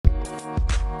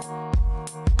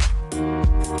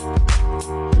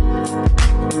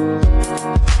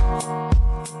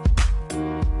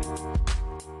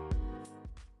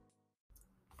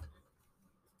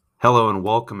Hello and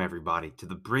welcome everybody to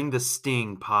the Bring the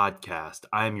Sting podcast.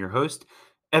 I am your host,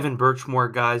 Evan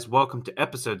Birchmore. Guys, welcome to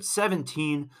episode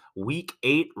 17, week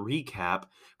 8 recap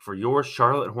for your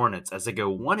Charlotte Hornets as they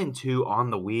go 1-2 on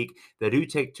the week. They do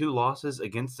take 2 losses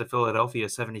against the Philadelphia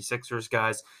 76ers,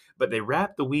 guys, but they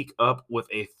wrap the week up with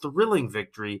a thrilling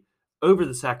victory over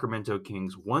the Sacramento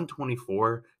Kings,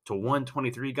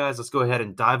 124-123. Guys, let's go ahead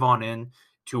and dive on in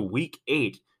to week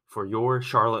 8 for your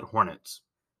Charlotte Hornets.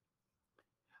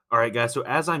 All right, guys. So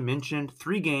as I mentioned,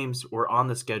 3 games were on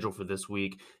the schedule for this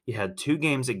week. You had 2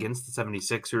 games against the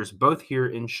 76ers, both here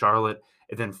in Charlotte.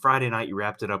 And then Friday night, you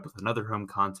wrapped it up with another home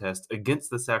contest against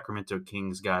the Sacramento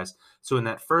Kings, guys. So in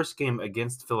that first game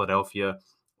against Philadelphia,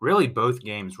 really both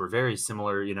games were very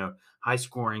similar, high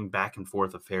scoring, back and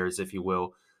forth affairs, if you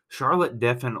will. Charlotte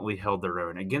definitely held their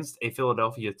own against a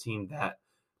Philadelphia team that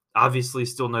obviously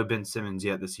still no Ben Simmons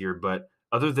yet this year. But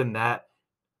other than that,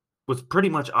 was pretty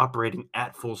much operating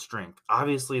at full strength.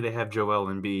 Obviously, they have Joel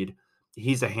Embiid.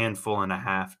 He's a handful and a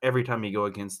half every time you go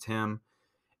against him.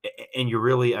 And you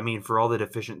really, for all the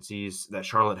deficiencies that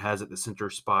Charlotte has at the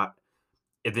center spot,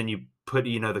 and then you put,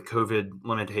 the COVID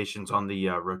limitations on the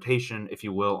rotation, if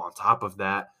you will, on top of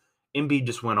that, Embiid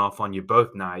just went off on you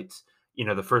both nights.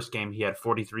 The first game he had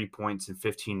 43 points and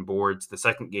 15 boards. The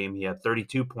second game he had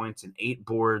 32 points and 8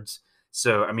 boards.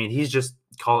 So, he's just,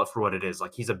 call it for what it is.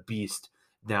 Like, he's a beast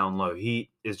down low. He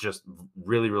is just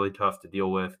really, really tough to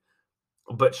deal with.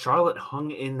 But Charlotte hung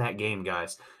in that game,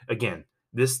 guys. Again,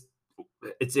 it's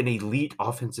an elite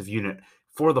offensive unit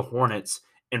for the Hornets.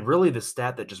 And really the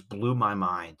stat that just blew my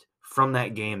mind from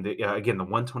that game, again, the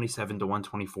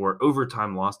 127-124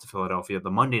 overtime loss to Philadelphia,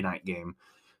 the Monday night game,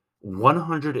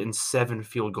 107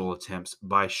 field goal attempts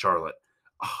by Charlotte.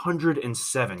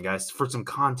 107, guys. For some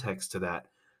context to that,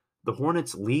 the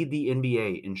Hornets lead the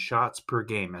NBA in shots per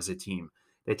game as a team.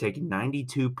 They take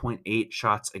 92.8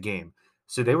 shots a game.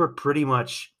 So they were pretty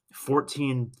much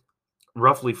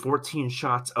roughly 14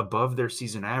 shots above their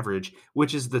season average,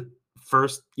 which is the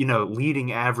first,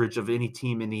 leading average of any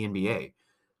team in the NBA.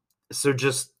 So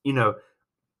just, an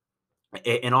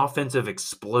offensive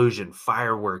explosion,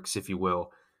 fireworks, if you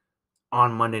will,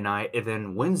 on Monday night. And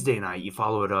then Wednesday night, you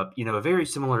follow it up, a very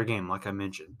similar game, like I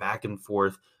mentioned, back and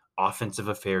forth, offensive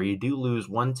affair. You do lose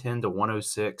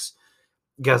 110-106.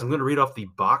 Guys, I'm going to read off the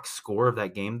box score of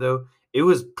that game, though. It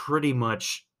was pretty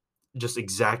much just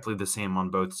exactly the same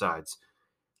on both sides.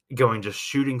 Going just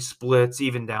shooting splits,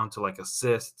 even down to like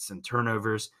assists and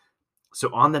turnovers.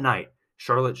 So on the night,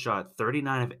 Charlotte shot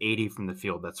 39 of 80 from the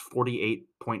field. That's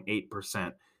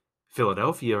 48.8%.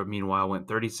 Philadelphia, meanwhile, went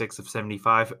 36 of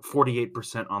 75,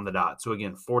 48% on the dot. So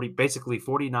again, basically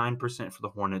 49% for the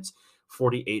Hornets,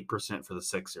 48% for the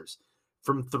Sixers.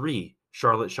 From 3,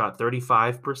 Charlotte shot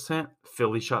 35%,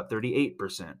 Philly shot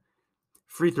 38%.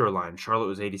 Free throw line, Charlotte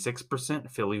was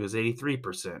 86%, Philly was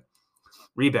 83%.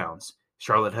 Rebounds,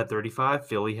 Charlotte had 35,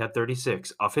 Philly had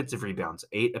 36. Offensive rebounds,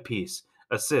 8 apiece.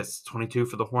 Assists, 22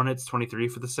 for the Hornets, 23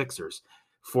 for the Sixers.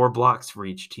 4 blocks for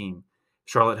each team.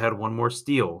 Charlotte had 1 more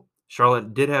steal.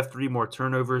 Charlotte did have 3 more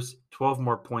turnovers, 12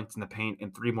 more points in the paint,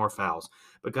 and 3 more fouls.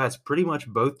 But guys, pretty much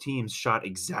both teams shot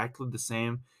exactly the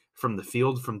same from the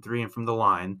field, from 3, and from the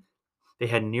line. They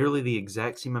had nearly the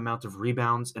exact same amount of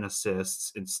rebounds and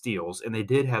assists and steals, and they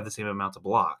did have the same amount of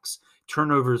blocks.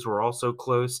 Turnovers were also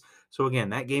close. So again,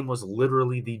 that game was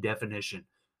literally the definition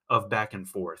of back and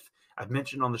forth. I've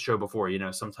mentioned on the show before,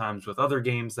 sometimes with other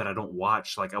games that I don't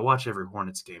watch, like I watch every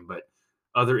Hornets game, but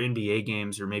other NBA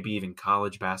games or maybe even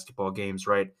college basketball games,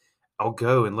 right? I'll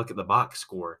go and look at the box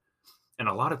score. And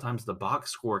a lot of times the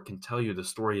box score can tell you the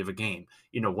story of a game.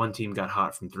 One team got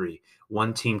hot from 3.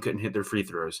 One team couldn't hit their free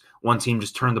throws. One team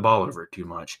just turned the ball over too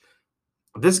much.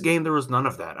 This game, there was none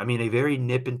of that. A very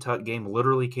nip and tuck game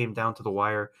literally came down to the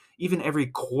wire. Even every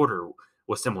quarter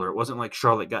was similar. It wasn't like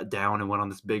Charlotte got down and went on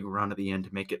this big run at the end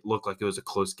to make it look like it was a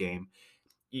close game.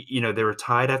 They were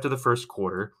tied after the first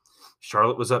quarter.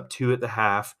 Charlotte was up 2 at the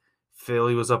half.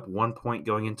 Philly was up 1 point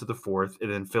going into the fourth,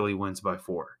 and then Philly wins by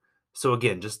 4. So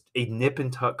again, just a nip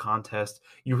and tuck contest.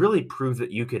 You really proved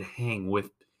that you could hang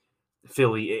with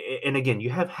Philly. And again, you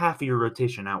have half of your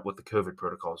rotation out with the COVID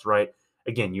protocols, right?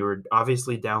 Again, you were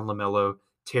obviously down LaMelo.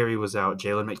 Terry was out.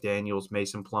 Jalen McDaniels,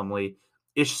 Mason Plumlee.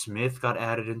 Ish Smith got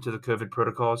added into the COVID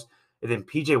protocols. And then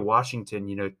PJ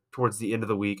Washington, towards the end of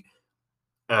the week,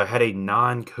 had a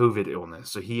non-COVID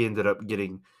illness. So he ended up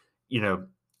getting,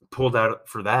 pulled out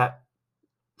for that.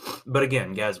 But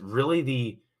again, guys,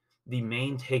 really the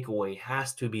main takeaway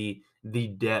has to be the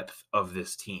depth of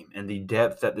this team and the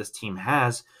depth that this team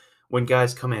has when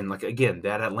guys come in. Like, again,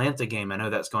 that Atlanta game, I know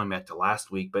that's going back to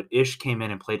last week, but Ish came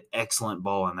in and played excellent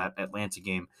ball in that Atlanta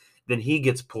game. Then he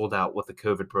gets pulled out with the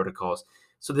COVID protocols.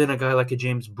 So then a guy like a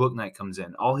James Bouknight comes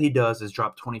in. All he does is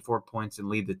drop 24 points and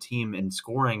lead the team in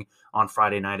scoring on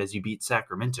Friday night as you beat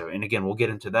Sacramento. And again, we'll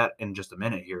get into that in just a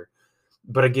minute here.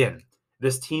 But again,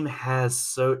 this team has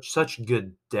such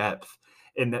good depth,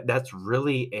 and that's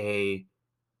really a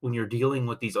when you're dealing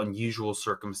with these unusual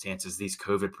circumstances, these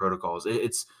COVID protocols,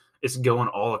 it's going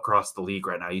all across the league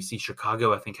right now. You see,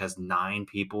 Chicago, I think, has 9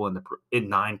 people in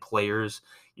 9 players,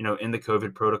 in the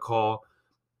COVID protocol.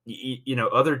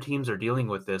 Other teams are dealing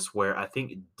with this where I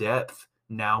think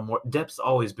depth's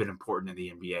always been important in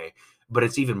the NBA, but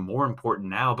it's even more important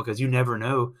now because you never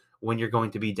know when you're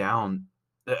going to be down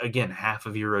again half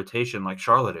of your rotation like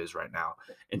Charlotte is right now.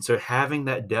 And so having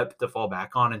that depth to fall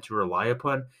back on and to rely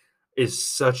upon is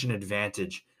such an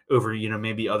advantage over,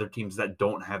 maybe other teams that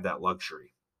don't have that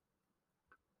luxury.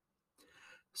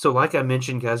 So, like I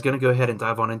mentioned, guys, going to go ahead and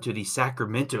dive on into the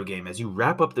Sacramento game as you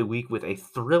wrap up the week with a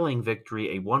thrilling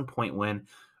victory, a 1-point win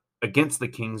against the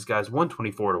Kings, guys,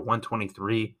 124 to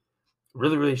 123.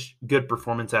 Really, really good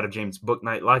performance out of James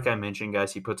Bouknight. Like I mentioned,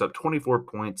 guys, he puts up 24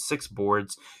 points, 6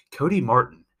 boards. Cody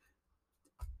Martin,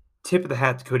 tip of the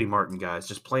hat to Cody Martin, guys,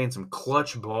 just playing some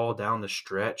clutch ball down the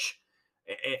stretch.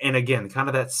 And again, kind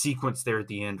of that sequence there at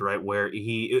the end, right, where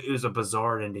it was a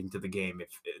bizarre ending to the game. If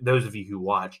those of you who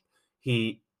watched,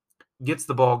 he gets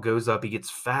the ball, goes up, he gets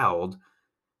fouled.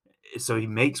 So he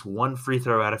makes one free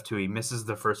throw out of 2. He misses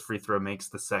the first free throw, makes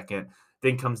the second,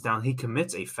 then comes down. He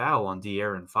commits a foul on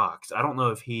De'Aaron Fox. I don't know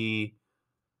if he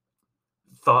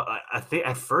thought, I think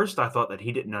at first I thought that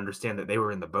he didn't understand that they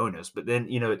were in the bonus, but then,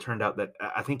 it turned out that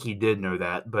I think he did know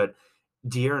that. But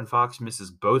De'Aaron Fox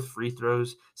misses both free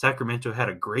throws. Sacramento had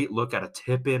a great look at a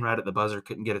tip in right at the buzzer,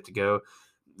 couldn't get it to go.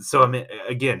 So, I mean,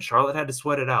 again, Charlotte had to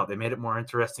sweat it out. They made it more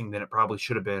interesting than it probably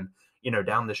should have been,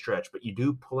 down the stretch. But you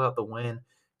do pull out the win.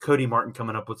 Cody Martin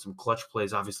coming up with some clutch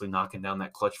plays, obviously knocking down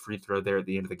that clutch free throw there at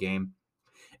the end of the game.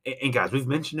 And guys, we've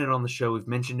mentioned it on the show. We've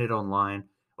mentioned it online.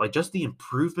 Like, just the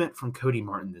improvement from Cody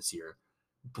Martin this year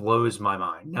blows my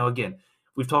mind. Now, again,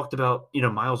 we've talked about,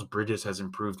 Miles Bridges has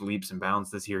improved leaps and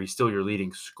bounds this year. He's still your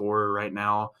leading scorer right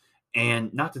now.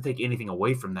 And not to take anything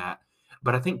away from that,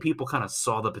 but I think people kind of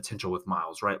saw the potential with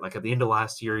Miles, right? Like at the end of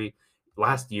last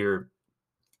year,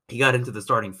 he got into the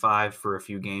starting 5 for a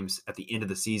few games at the end of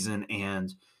the season,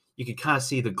 and you could kind of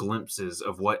see the glimpses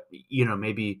of what,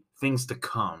 maybe things to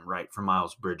come, right, from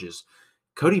Miles Bridges.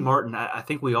 Cody Martin, I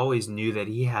think we always knew that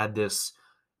he had this,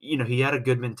 he had a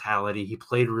good mentality. He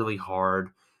played really hard,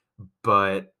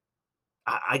 but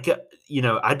I get,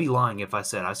 I'd be lying if I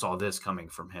said I saw this coming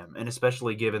from him, and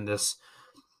especially given this,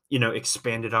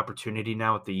 expanded opportunity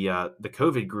now with the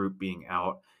COVID group being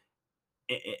out.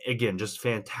 Again, just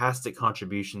fantastic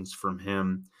contributions from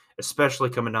him, especially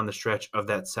coming down the stretch of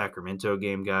that Sacramento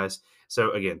game, guys.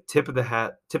 So again, tip of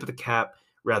the cap,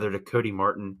 rather, to Cody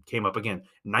Martin. Came up again,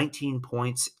 19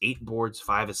 points, 8 boards,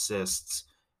 5 assists,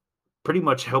 pretty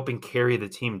much helping carry the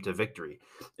team to victory.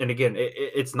 And again,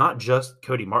 it's not just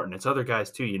Cody Martin; it's other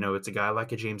guys too. It's a guy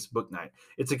like a James Bouknight.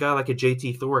 It's a guy like a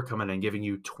JT Thor coming in and giving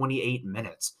you 28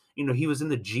 minutes. He was in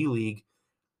the G League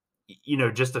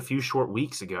just a few short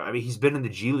weeks ago. I mean, he's been in the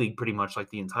G League pretty much like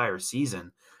the entire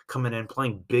season, coming in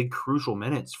playing big, crucial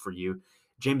minutes for you.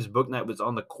 James Bouknight was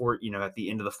on the court, at the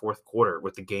end of the fourth quarter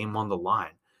with the game on the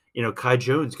line. Kai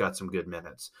Jones got some good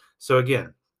minutes. So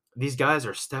again, these guys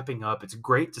are stepping up. It's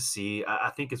great to see.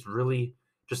 I think it's really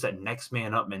just that next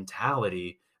man up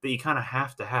mentality that you kind of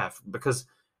have to have because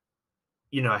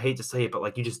I hate to say it, but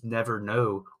like you just never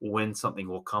know when something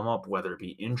will come up, whether it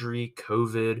be injury,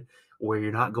 COVID, where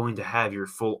you're not going to have your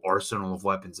full arsenal of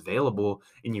weapons available,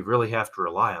 and you really have to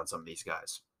rely on some of these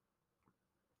guys.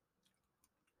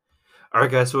 All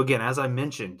right, guys. So again, as I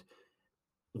mentioned,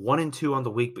 1-2 on the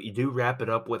week, but you do wrap it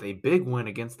up with a big win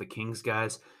against the Kings,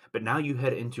 guys. But now you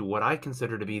head into what I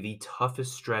consider to be the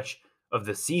toughest stretch of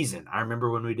the season. I remember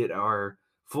when we did our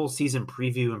full season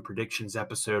preview and predictions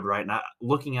episode, right? And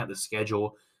looking at the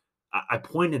schedule, I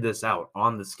pointed this out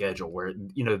on the schedule where,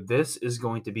 this is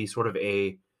going to be sort of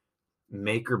a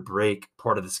make or break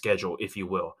part of the schedule, if you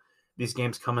will. These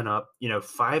games coming up,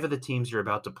 5 of the teams you're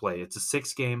about to play. It's a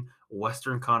 6-game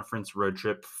Western Conference road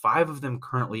trip. 5 of them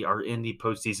currently are in the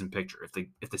postseason picture.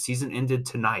 If the season ended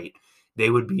tonight, they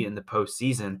would be in the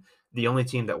postseason. The only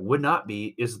team that would not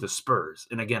be is the Spurs.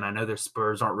 And again, I know the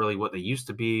Spurs aren't really what they used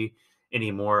to be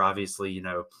anymore. Obviously,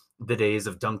 the days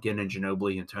of Duncan and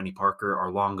Ginobili and Tony Parker are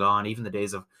long gone. Even the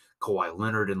days of Kawhi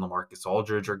Leonard and LaMarcus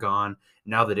Aldridge are gone.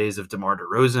 Now the days of DeMar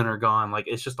DeRozan are gone. Like,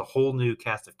 it's just a whole new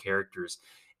cast of characters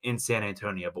in San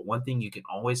Antonio. But one thing you can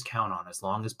always count on, as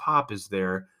long as Pop is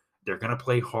there, they're going to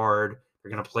play hard.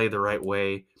 They're going to play the right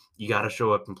way. You got to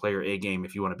show up and play your A game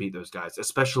if you want to beat those guys,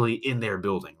 especially in their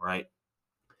building, right?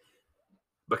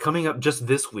 But coming up just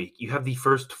this week, you have the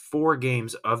first 4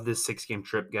 games of this 6-game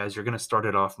trip, guys. You're going to start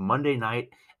it off Monday night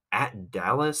at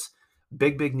Dallas.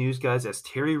 Big news, guys, as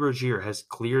Terry Rozier has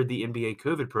cleared the NBA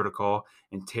COVID protocol,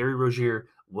 and Terry Rozier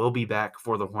will be back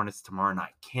for the Hornets tomorrow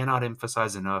night. Cannot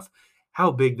emphasize enough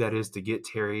how big that is to get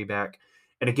Terry back.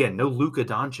 And again, no Luka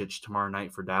Doncic tomorrow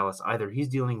night for Dallas either. He's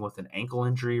dealing with an ankle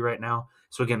injury right now.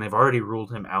 So again, they've already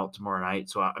ruled him out tomorrow night.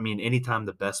 So I mean, anytime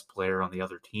the best player on the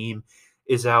other team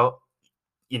is out,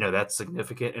 that's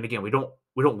significant. And again, we don't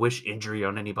wish injury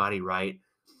on anybody, right?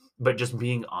 But just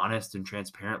being honest and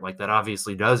transparent like that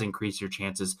obviously does increase your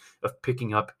chances of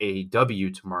picking up a W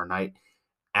tomorrow night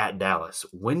at Dallas.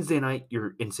 Wednesday night,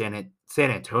 you're in San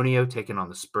Antonio taking on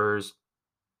the Spurs.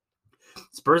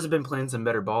 Spurs have been playing some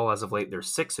better ball as of late. They're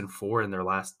 6-4 in their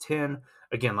last 10.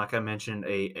 Again, like I mentioned,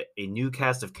 a new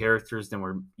cast of characters than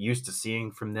we're used to seeing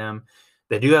from them.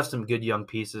 They do have some good young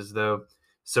pieces, though.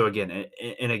 So again,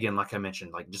 and again, like I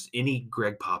mentioned, like just any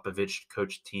Greg Popovich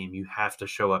coached team, you have to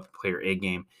show up and play your A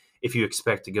game if you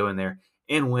expect to go in there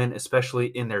and win, especially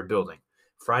in their building.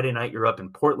 Friday night, you're up in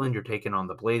Portland. You're taking on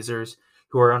the Blazers,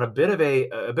 who are on a bit of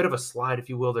a slide, if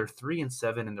you will. They're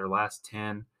 3-7 in their last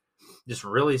 10. Just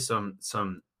really some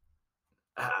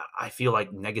I feel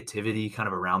like negativity kind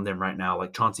of around them right now.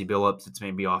 Like Chauncey Billups, it's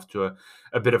maybe off to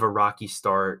a bit of a rocky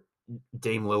start.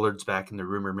 Dame Lillard's back in the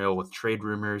rumor mill with trade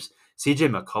rumors. CJ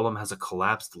McCollum has a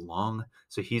collapsed lung,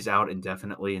 so he's out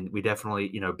indefinitely. And we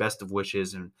definitely, best of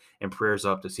wishes and prayers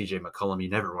up to CJ McCollum. You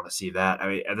never want to see that. I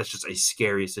mean, that's just a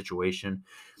scary situation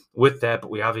with that.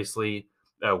 But we obviously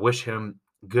wish him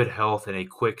good health and a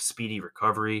quick, speedy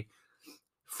recovery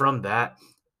from that.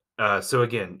 So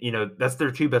again, that's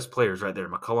their 2 best players right there.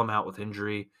 McCollum out with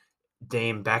injury.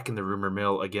 Dame back in the rumor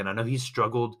mill again. I know he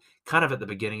struggled kind of at the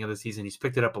beginning of the season. He's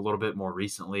picked it up a little bit more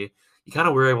recently. You kind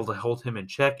of were able to hold him in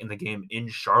check in the game in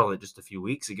Charlotte just a few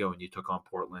weeks ago when you took on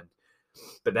Portland.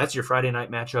 But that's your Friday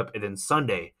night matchup. And then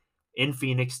Sunday in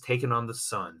Phoenix, taking on the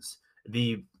Suns.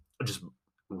 The just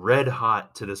red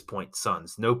hot to this point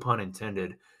Suns, no pun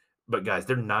intended. But guys,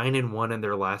 they're 9-1 in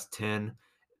their last 10.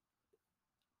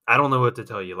 I don't know what to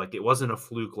tell you. Like, it wasn't a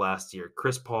fluke last year.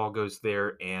 Chris Paul goes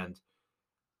there, and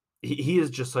he is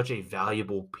just such a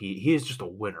valuable piece. He is just a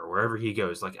winner wherever he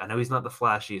goes. Like, I know he's not the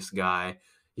flashiest guy.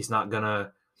 He's not going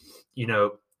to,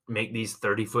 make these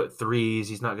 30-foot threes.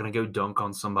 He's not going to go dunk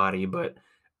on somebody. But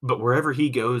wherever he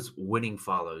goes, winning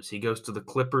follows. He goes to the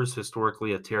Clippers,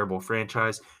 historically a terrible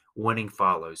franchise. Winning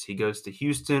follows. He goes to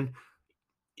Houston.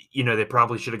 They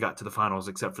probably should have got to the finals,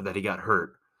 except for that he got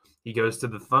hurt. He goes to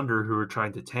the Thunder, who are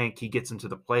trying to tank. He gets into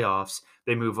the playoffs.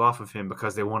 They move off of him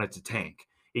because they wanted to tank.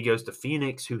 He goes to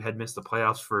Phoenix, who had missed the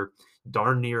playoffs for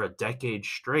darn near a decade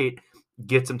straight,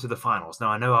 gets him to the finals. Now,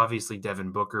 I know obviously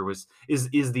Devin Booker is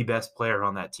the best player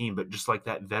on that team, but just like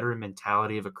that veteran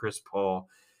mentality of a Chris Paul,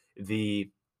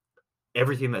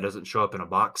 everything that doesn't show up in a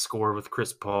box score with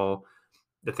Chris Paul,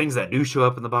 the things that do show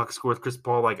up in the box score with Chris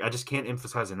Paul, like I just can't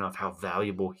emphasize enough how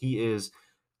valuable he is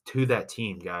to that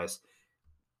team, guys.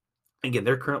 Again,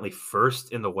 they're currently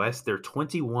first in the West. They're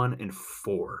 21-4.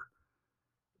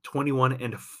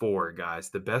 21-4,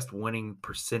 guys. The best winning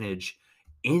percentage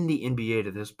in the NBA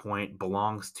to this point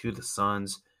belongs to the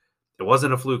Suns. It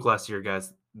wasn't a fluke last year,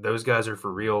 guys. Those guys are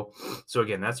for real. So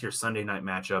again, that's your Sunday night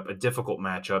matchup, a difficult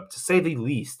matchup, to say the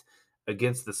least,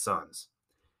 against the Suns.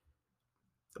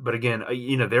 But again,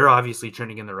 they're obviously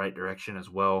trending in the right direction as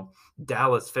well.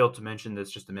 Dallas, failed to mention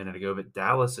this just a minute ago, but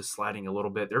Dallas is sliding a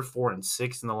little bit. They're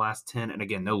 4-6 in the last 10. And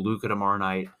again, no Luka tomorrow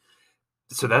night.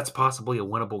 So that's possibly a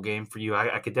winnable game for you.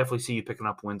 I could definitely see you picking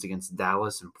up wins against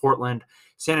Dallas and Portland.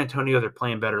 San Antonio, they're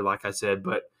playing better, like I said,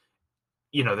 but,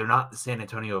 they're not the San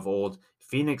Antonio of old.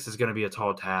 Phoenix is going to be a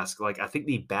tall task. Like, I think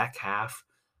the back half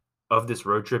of this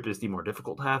road trip is the more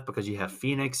difficult half because you have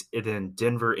Phoenix and then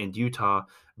Denver and Utah,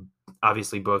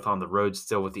 obviously both on the road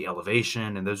still with the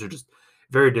elevation, and those are just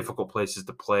very difficult places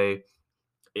to play.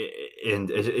 And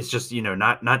it's just,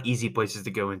 not easy places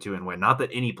to go into and win. Not that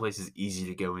any place is easy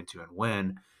to go into and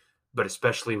win, but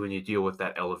especially when you deal with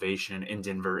that elevation in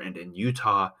Denver and in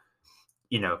Utah,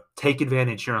 take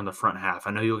advantage here on the front half.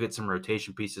 I know you'll get some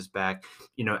rotation pieces back.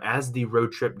 As the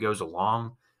road trip goes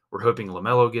along, we're hoping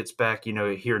LaMelo gets back,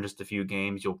 here in just a few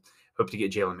games. You'll hope to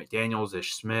get Jalen McDaniels,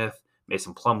 Ish Smith,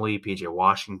 Mason Plumlee, PJ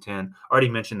Washington. Already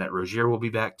mentioned that Rozier will be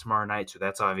back tomorrow night, so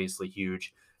that's obviously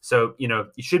huge. So, you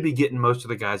should be getting most of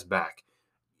the guys back.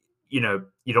 You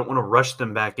don't want to rush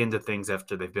them back into things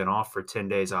after they've been off for 10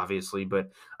 days, obviously. But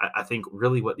I think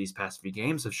really what these past few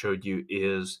games have showed you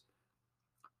is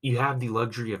you have the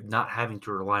luxury of not having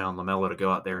to rely on LaMelo to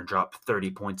go out there and drop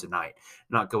 30 points a night,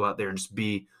 not go out there and just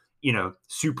be,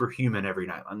 superhuman every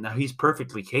night. Now, he's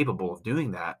perfectly capable of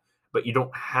doing that, but you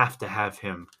don't have to have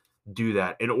him do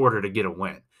that in order to get a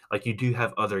win. Like, you do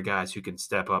have other guys who can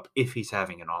step up if he's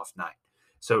having an off night.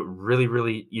 So, really,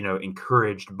 really,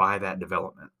 encouraged by that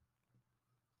development.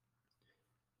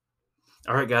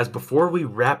 All right, guys, before we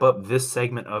wrap up this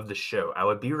segment of the show, I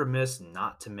would be remiss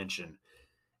not to mention,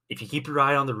 if you keep your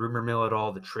eye on the rumor mill at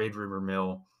all, the trade rumor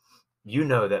mill, you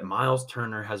know that Miles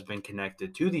Turner has been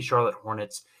connected to the Charlotte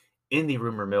Hornets in the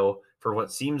rumor mill for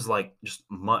what seems like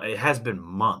it has been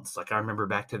months. Like, I remember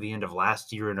back to the end of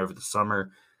last year and over the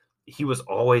summer, he was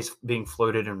always being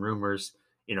floated in rumors,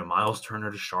 Miles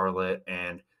Turner to Charlotte.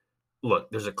 And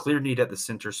look, there's a clear need at the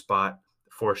center spot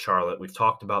for Charlotte. We've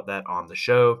talked about that on the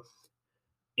show.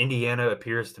 Indiana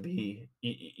appears to be,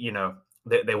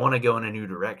 they want to go in a new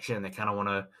direction. They kind of want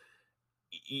to,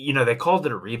 they called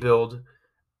it a rebuild.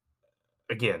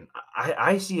 Again,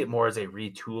 I see it more as a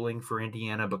retooling for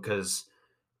Indiana because,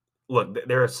 look,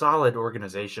 they're a solid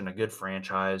organization, a good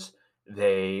franchise.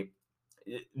 The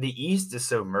East is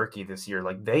so murky this year.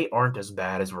 Like, they aren't as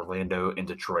bad as Orlando and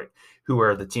Detroit, who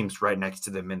are the teams right next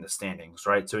to them in the standings,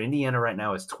 right? So Indiana right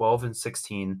now is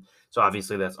 12-16. So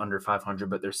obviously that's under 500,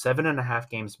 but they're 7.5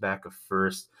 games back of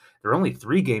first. They're only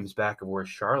 3 games back of where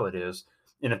Charlotte is.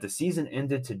 And if the season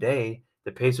ended today,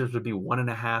 the Pacers would be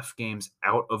 1.5 games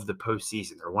out of the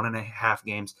postseason. They're 1.5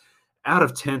 games out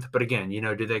of 10th. But again,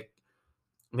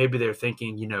 maybe they're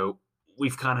thinking,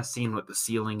 we've kind of seen what the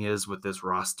ceiling is with this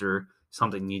roster.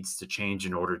 Something needs to change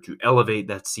in order to elevate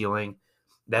that ceiling.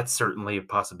 That's certainly a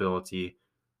possibility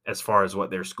as far as what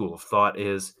their school of thought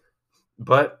is.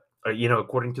 But,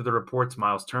 according to the reports,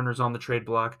 Miles Turner's on the trade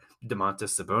block.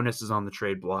 Domantas Sabonis is on the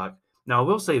trade block. Now, I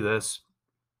will say this.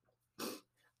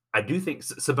 I do think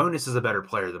Sabonis is a better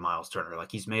player than Miles Turner.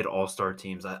 Like, he's made all-star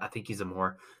teams. I think he's a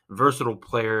more versatile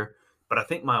player. But I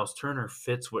think Miles Turner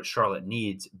fits what Charlotte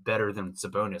needs better than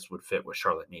Sabonis would fit what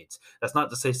Charlotte needs. That's not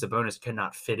to say Sabonis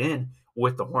cannot fit in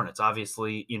with the Hornets.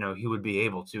 Obviously, he would be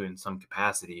able to in some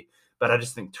capacity. But I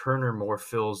just think Turner more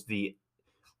fills the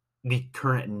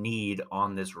current need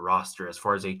on this roster as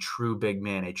far as a true big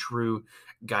man, a true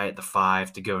guy at the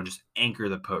 5 to go and just anchor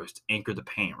the post, anchor the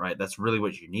paint, right? That's really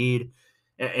what you need.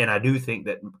 And I do think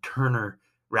that Turner,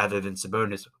 rather than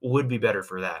Sabonis, would be better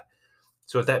for that.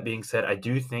 So with that being said, I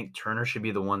do think Turner should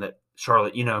be the one that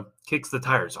Charlotte, kicks the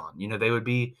tires on. They would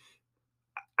be,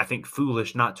 I think,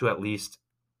 foolish not to at least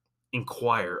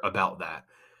inquire about that,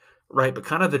 right? But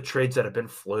kind of the trades that have been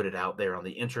floated out there on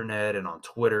the internet and on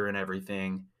Twitter and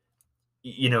everything,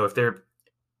 if they're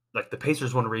like the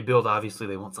Pacers want to rebuild, obviously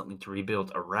they want something to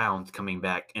rebuild around coming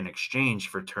back in exchange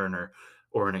for Turner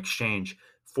or in exchange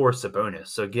for Sabonis.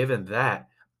 So given that,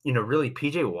 really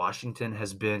PJ Washington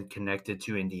has been connected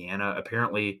to Indiana.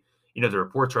 Apparently, the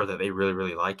reports are that they really,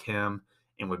 really like him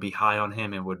and would be high on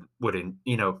him and would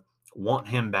want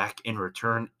him back in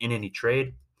return in any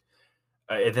trade.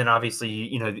 And then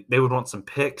obviously, they would want some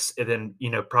picks, and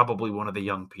then, probably one of the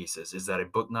young pieces. Is that a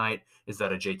Bouknight? Is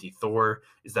that a JT Thor?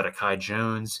 Is that a Kai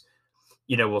Jones?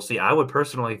 We'll see. I would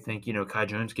personally think, Kai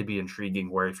Jones could be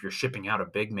intriguing, where if you're shipping out a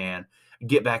big man,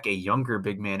 get back a younger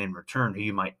big man in return who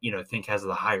you might, think has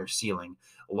the higher ceiling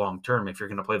long term. If you're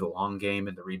going to play the long game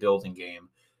and the rebuilding game,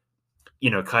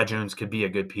 Kai Jones could be a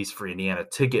good piece for Indiana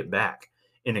to get back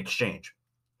in exchange.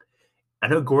 I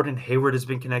know Gordon Hayward has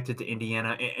been connected to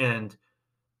Indiana, and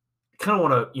kind of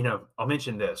want to, I'll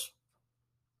mention this.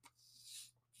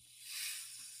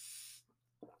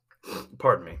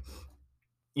 Pardon me.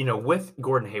 With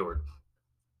Gordon Hayward,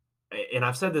 and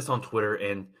I've said this on Twitter,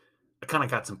 and I kind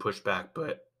of got some pushback,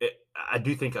 but I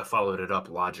do think I followed it up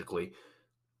logically.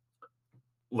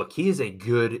 Look, he is a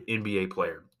good NBA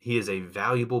player. He is a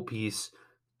valuable piece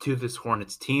to this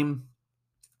Hornets team,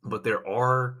 but there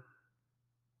are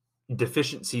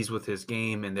deficiencies with his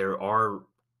game, and there are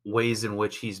ways in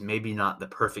which he's maybe not the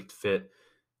perfect fit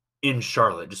in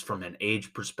Charlotte, just from an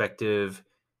age perspective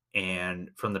and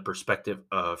from the perspective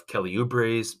of Kelly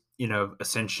Oubre's,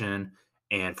 ascension,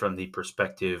 and from the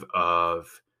perspective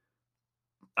of,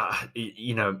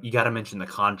 you got to mention the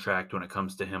contract when it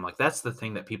comes to him. Like, that's the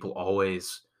thing that people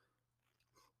always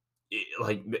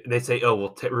like. They say, "Oh, well,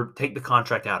 take the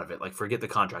contract out of it. Like, forget the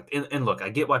contract." And look, I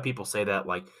get why people say that,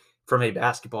 like, from a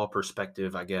basketball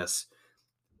perspective, I guess.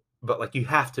 But like, you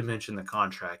have to mention the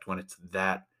contract when it's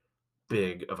that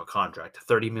big of a contract,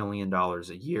 $30 million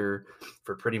a year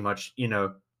for pretty much,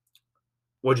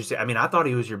 what'd you say? I mean, I thought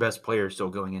he was your best player still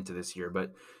going into this year,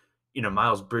 but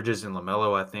Miles Bridges and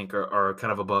LaMelo, I think, are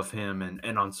kind of above him.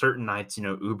 And on certain nights,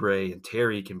 Oubre and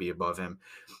Terry can be above him.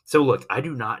 So, look, I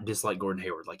do not dislike Gordon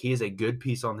Hayward. Like, he is a good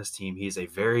piece on this team. He is a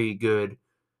very good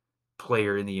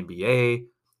player in the NBA.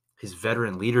 His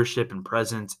veteran leadership and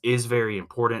presence is very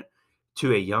important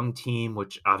to a young team,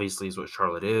 which obviously is what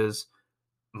Charlotte is.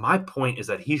 My point is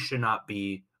that he should not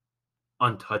be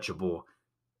untouchable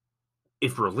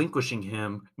if relinquishing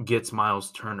him gets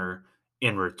Miles Turner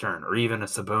in return or even a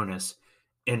Sabonis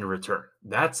in return.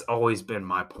 That's always been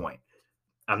my point.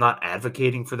 I'm not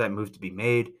advocating for that move to be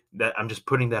made. That I'm just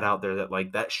putting that out there that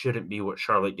like that shouldn't be what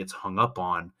Charlotte gets hung up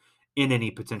on in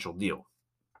any potential deal.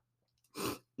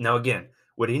 Now again,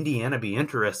 would Indiana be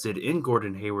interested in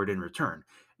Gordon Hayward in return?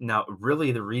 Now,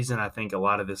 really the reason I think a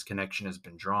lot of this connection has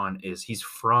been drawn is he's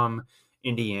from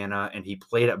Indiana and he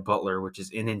played at Butler, which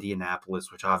is in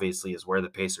Indianapolis, which obviously is where the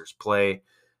Pacers play.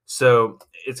 So,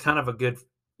 it's kind of a good,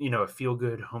 a feel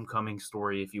good homecoming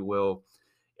story, if you will.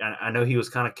 And I know he was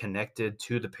kind of connected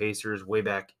to the Pacers way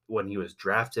back when he was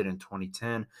drafted in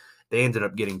 2010. They ended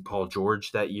up getting Paul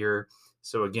George that year.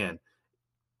 So again,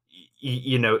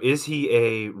 is he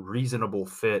a reasonable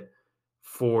fit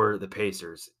for the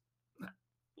Pacers?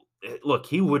 Look,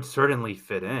 he would certainly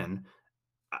fit in.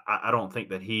 I don't think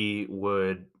that he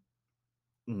would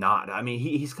not. I mean,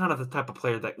 he's kind of the type of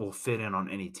player that will fit in on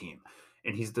any team.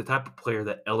 And he's the type of player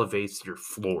that elevates your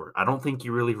floor. I don't think he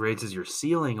really raises your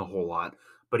ceiling a whole lot,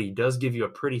 but he does give you a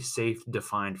pretty safe,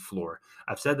 defined floor.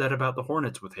 I've said that about the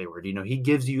Hornets with Hayward. He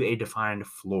gives you a defined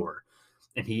floor.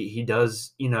 And he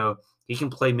does, he can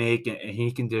play make and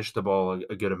he can dish the ball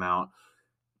a good amount.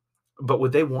 But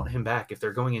would they want him back if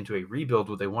they're going into a rebuild?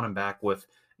 Would they want him back with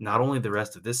not only the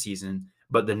rest of this season,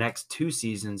 but the next 2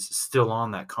 seasons still on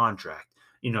that contract?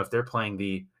 If they're playing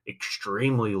the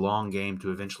extremely long game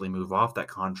to eventually move off that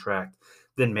contract,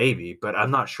 then maybe. But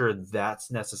I'm not sure that's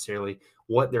necessarily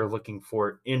what they're looking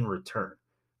for in return.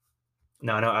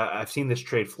 Now, I know I've seen this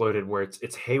trade floated where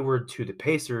it's Hayward to the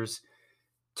Pacers,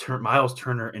 Miles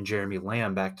Turner and Jeremy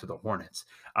Lamb back to the Hornets.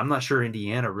 I'm not sure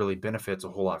Indiana really benefits a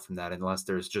whole lot from that unless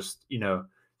there's just,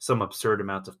 some absurd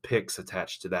amount of picks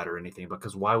attached to that or anything.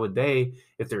 Because why would they,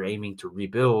 if they're aiming to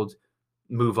rebuild,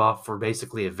 move off for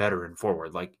basically a veteran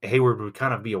forward? Like Hayward would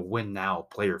kind of be a win now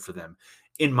player for them,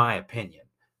 in my opinion.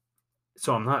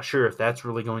 So I'm not sure if that's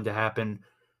really going to happen.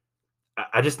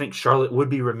 I just think Charlotte would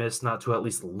be remiss not to at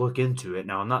least look into it.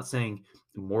 Now, I'm not saying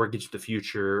mortgage the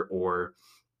future or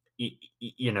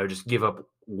just give up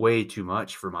way too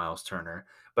much for Miles Turner.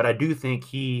 But I do think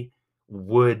he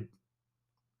would,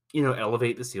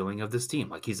 elevate the ceiling of this team.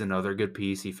 Like he's another good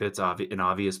piece. He fits an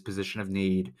obvious position of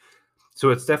need. So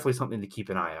it's definitely something to keep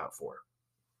an eye out for.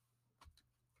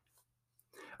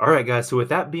 All right, guys. So with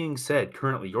that being said,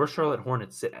 currently your Charlotte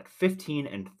Hornets sit at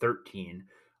 15-13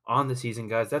 on the season,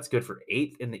 guys. That's good for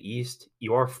 8th in the East.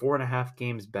 You are 4.5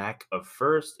 games back of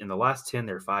first. In the last 10,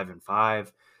 they're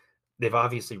 5-5. They've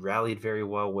obviously rallied very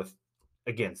well with,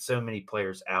 again, so many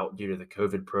players out due to the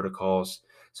COVID protocols.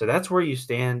 So that's where you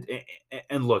stand.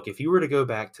 And look, if you were to go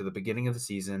back to the beginning of the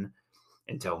season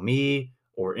and tell me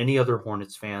or any other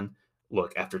Hornets fan,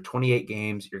 look, after 28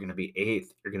 games, you're going to be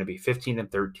 8th, you're going to be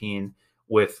 15-13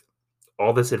 with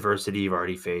all this adversity you've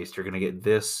already faced. You're going to get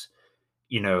this,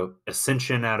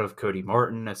 ascension out of Cody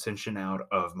Martin, ascension out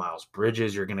of Miles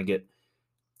Bridges. You're going to get,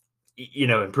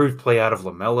 improved play out of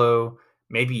LaMelo,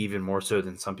 maybe even more so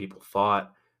than some people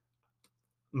thought.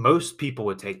 Most people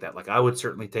would take that. Like I would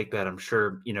certainly take that. I'm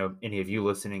sure, any of you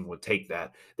listening would take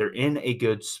that. They're in a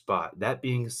good spot. That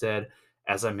being said,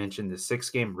 as I mentioned, the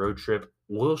 6-game road trip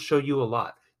will show you a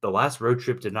lot. The last road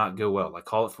trip did not go well. Like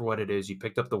call it for what it is. You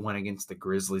picked up the win against the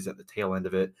Grizzlies at the tail end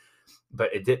of it, but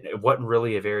it wasn't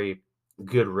really a very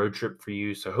good road trip for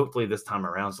you. So hopefully this time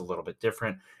around is a little bit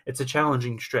different. It's a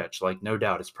challenging stretch, like no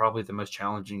doubt. It's probably the most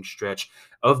challenging stretch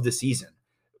of the season.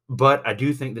 But I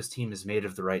do think this team is made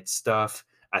of the right stuff.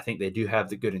 I think they do have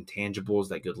the good intangibles,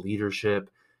 that good leadership.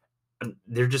 And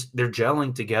they're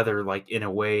gelling together like in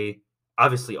a way,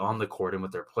 obviously on the court and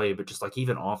with their play, but just like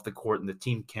even off the court and the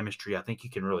team chemistry, I think you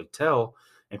can really tell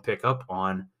and pick up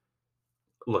on,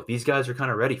 look, these guys are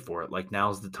kind of ready for it. Like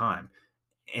now's the time.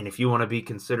 And if you want to be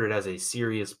considered as a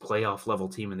serious playoff level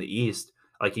team in the East,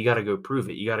 like you got to go prove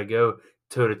it. You got to go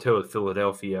toe to toe with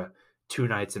Philadelphia 2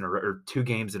 nights in a row or 2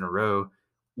 games in a row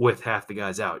with half the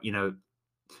guys out.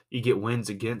 You get wins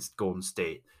against Golden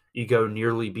State. You go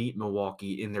nearly beat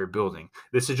Milwaukee in their building.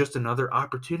 This is just another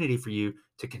opportunity for you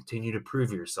to continue to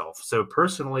prove yourself. So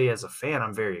personally, as a fan,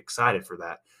 I'm very excited for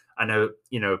that. I know,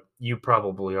 you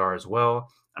probably are as well.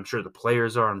 I'm sure the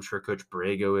players are. I'm sure Coach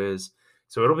Borrego is.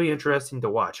 So it'll be interesting to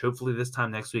watch. Hopefully this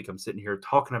time next week, I'm sitting here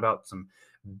talking about some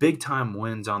big-time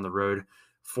wins on the road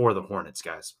for the Hornets,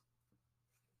 guys.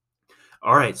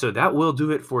 All right, so that will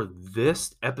do it for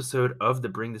this episode of the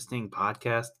Bring the Sting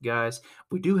podcast, guys.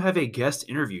 We do have a guest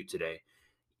interview today.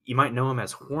 You might know him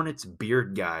as Hornets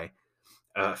Beard Guy,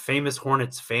 famous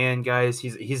Hornets fan, guys.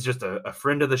 He's just a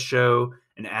friend of the show,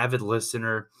 an avid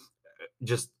listener,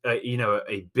 just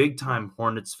a big time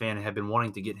Hornets fan. I have been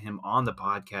wanting to get him on the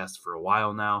podcast for a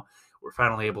while now. We're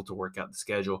finally able to work out the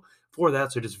schedule for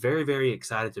that, so just very, very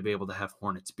excited to be able to have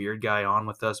Hornets Beard Guy on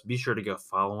with us. Be sure to go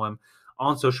follow him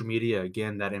on social media.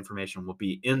 Again, that information will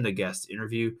be in the guest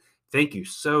interview. Thank you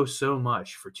so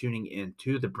much for tuning in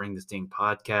to the Bring the Sting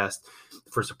podcast,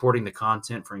 for supporting the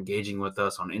content, for engaging with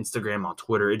us on Instagram, on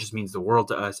Twitter. It just means the world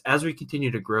to us as we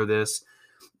continue to grow this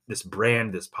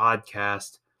brand, this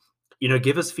podcast.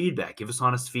 Give us feedback, give us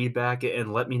honest feedback,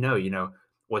 and let me know,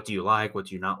 what do you like? What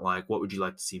do you not like? What would you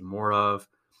like to see more of?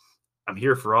 I'm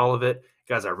here for all of it.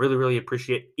 Guys, I really, really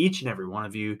appreciate each and every one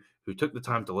of you who took the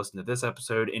time to listen to this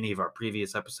episode, any of our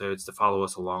previous episodes, to follow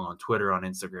us along on Twitter, on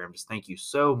Instagram. Just thank you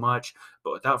so much.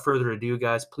 But without further ado,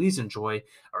 guys, please enjoy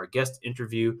our guest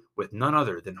interview with none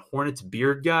other than Hornets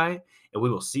Beard Guy, and we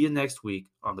will see you next week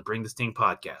on the Bring the Sting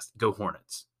podcast. Go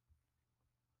Hornets.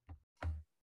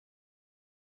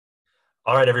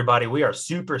 All right, everybody, we are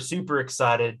super, super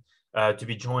excited to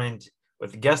be joined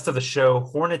with the guest of the show,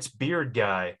 Hornets Beard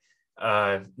Guy.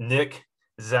 Nick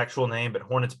is his actual name, but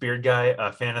Hornets Beard Guy,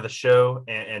 a fan of the show,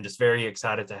 and just very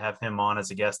excited to have him on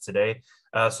as a guest today.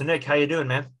 So, Nick, how you doing,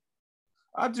 man?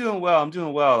 I'm doing well.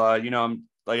 I'm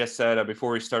like I said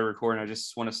before we started recording, I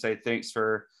just want to say thanks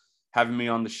for having me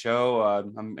on the show.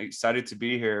 I'm excited to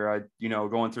be here.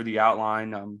 Going through the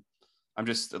outline, I'm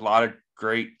just a lot of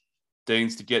great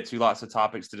things to get to, lots of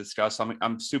topics to discuss.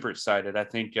 I'm super excited. I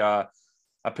think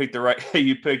I picked the right.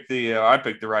 I picked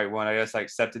the right one. I guess I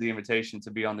accepted the invitation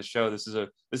to be on the show. This is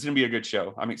gonna be a good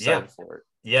show. I'm excited for it.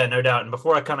 Yeah, no doubt. And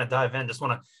before I kind of dive in, just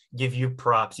want to give you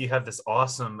props. You have this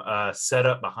awesome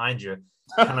setup behind you.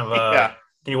 Kind of. Yeah.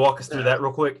 Can you walk us through that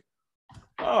real quick?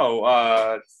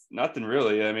 Oh, nothing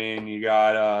really. I mean, you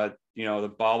got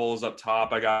the baubles up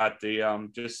top. I got the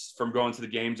just from going to the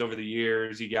games over the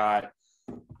years. You got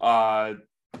I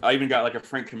even got like a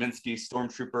Frank Kaminsky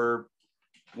Stormtrooper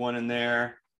one in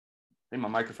there. I think my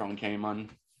microphone came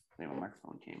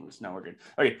loose. No, we're good.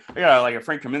 Okay, I got like a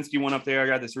Frank Kaminsky one up there. I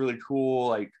got this really cool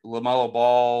like LaMelo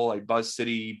Ball, like Buzz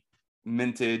City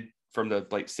minted from the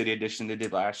like City Edition they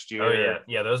did last year. Oh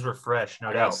yeah, those were fresh,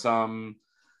 no doubt.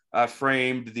 I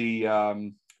framed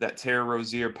the that Terry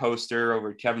Rozier poster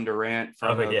over Kevin Durant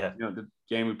from the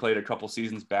game we played a couple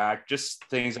seasons back. Just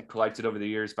things I've collected over the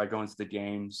years by going to the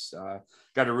games.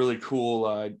 Got a really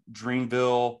cool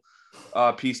Dreamville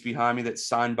piece behind me that's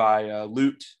signed by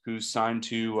Loot, who's signed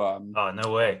to oh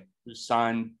no way, who's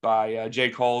signed by J.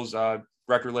 Cole's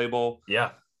record label. Yeah.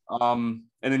 And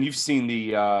then you've seen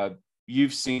the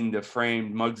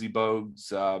framed Muggsy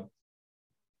Bogues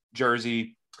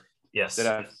jersey. Yes.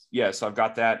 So I've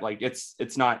got that. Like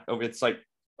it's not over. It's like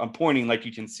I'm pointing like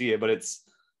you can see it, but it's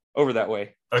over that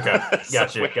way. Okay.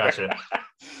 Gotcha.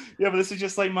 Yeah, but this is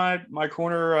just like my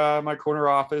corner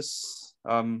office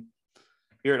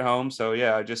here at home. So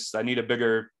yeah, I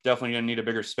definitely gonna need a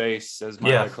bigger space as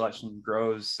my collection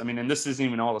grows. I mean, and this isn't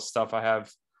even all the stuff I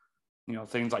have,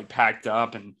 things like packed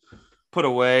up and put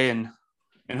away, and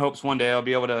in hopes one day I'll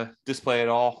be able to display it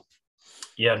all.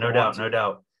 Yeah, no doubt.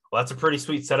 Well, that's a pretty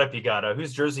sweet setup you got.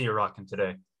 Whose jersey you're rocking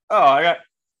today? Oh, I got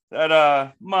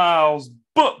that Miles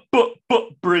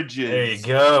Bridges. There you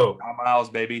go. Miles,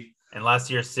 baby. And last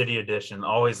year's City Edition,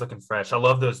 always looking fresh. I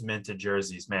love those minted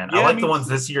jerseys, man. Yeah, I like the ones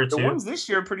this year too. The ones this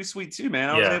year are pretty sweet too, man.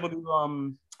 I was able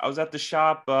to I was at the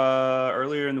shop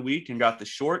earlier in the week and got the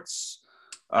shorts.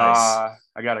 Nice.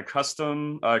 I got a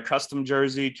custom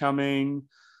jersey coming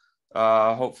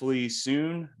hopefully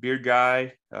soon. Beard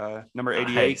Guy number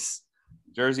 88. Nice.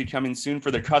 Jersey coming soon for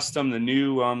the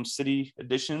new City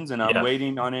editions, and I'm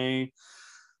waiting on a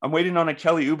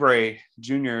Kelly Oubre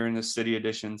Jr. in the City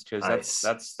editions because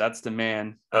that's the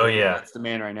man. Oh yeah, that's the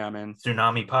man right now, man.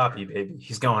 Tsunami Poppy, baby,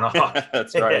 he's going off.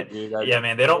 That's right, dude. Yeah,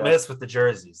 man, they don't miss with the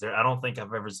jerseys. I don't think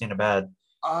I've ever seen a bad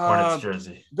Hornets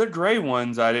jersey. The gray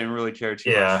ones I didn't really care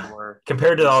too much for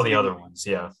compared to all the other ones.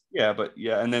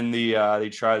 And then they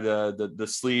tried the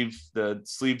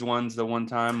sleeved ones the one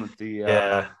time with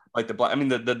the like the black. I mean,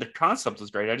 the concept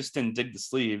was great. I just didn't dig the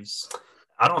sleeves.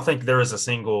 I don't think there is a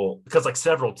single, because like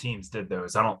several teams did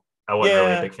those. I wasn't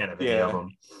really a big fan of any of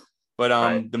them.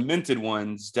 But the minted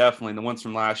ones, definitely the ones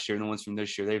from last year and the ones from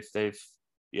this year, they've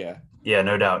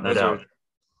no doubt.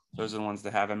 Those are the ones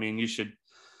to have. I mean,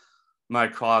 my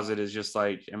closet is just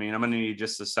like, I mean, I'm gonna need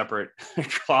just a separate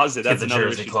closet. Get That's the another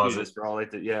jersey issue too, closet. just for all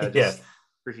like yeah, Yeah. just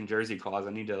freaking jersey closet.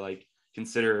 I need to like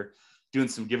consider doing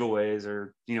some giveaways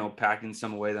or packing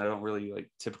some away that I don't really like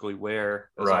typically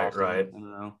wear as Right. often. Right. I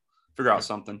don't know. Figure out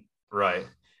something. Right.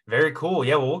 Very cool.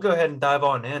 Yeah. Well, we'll go ahead and dive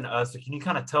on in. So can you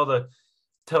kind of tell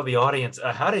the audience,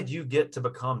 how did you get to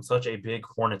become such a big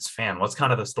Hornets fan? What's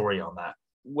kind of the story on that?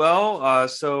 Well, I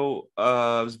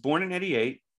was born in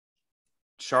 '88.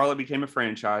 Charlotte became a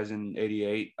franchise in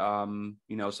 '88. So I'm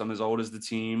as old as the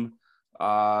team.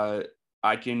 I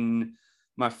can,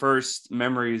 my first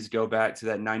memories go back to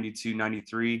that 92,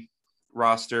 93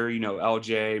 roster,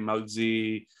 LJ,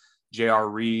 Muggsy, J.R.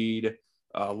 Reed,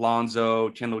 Lonzo,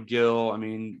 Kendall Gill. I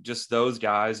mean, just those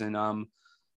guys. And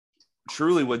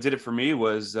truly what did it for me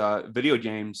was video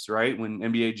games, right? When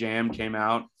NBA Jam came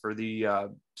out for the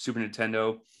Super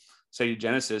Nintendo, Sega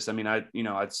Genesis. I mean,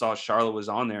 I saw Charlotte was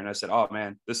on there and I said, oh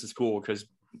man, this is cool. Because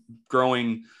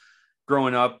growing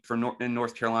up in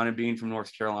North Carolina, being from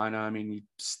North Carolina, I mean,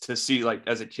 to see like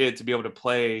as a kid to be able to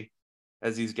play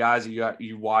as these guys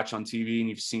you watch on TV and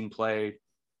you've seen play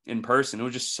in person, it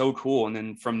was just so cool. And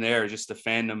then from there, just the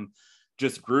fandom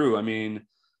just grew. I mean,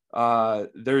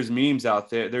 there's memes out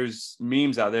there. There's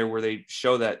memes out there where they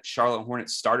show that Charlotte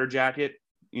Hornets starter jacket,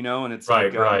 and it's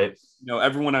Right. like, Right.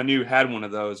 everyone I knew had one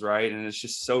of those, right? And it's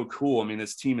just so cool. I mean,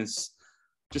 this team is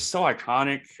just so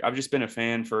iconic. I've just been a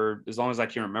fan for as long as I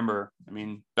can remember. I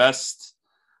mean, best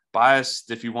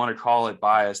biased, if you want to call it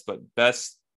biased, but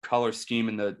best color scheme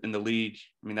in the league.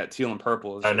 I mean, that teal and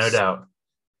purple is No just, doubt.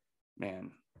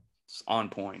 man, it's on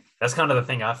point. That's kind of the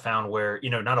thing I found where,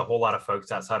 not a whole lot of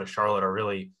folks outside of Charlotte are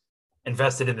really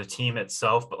invested in the team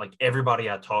itself, but like everybody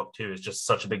I talk to is just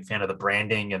such a big fan of the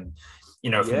branding and,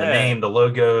 from the Yeah. name, the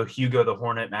logo, Hugo, the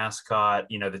Hornet mascot,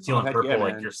 the teal and Heck purple, yeah,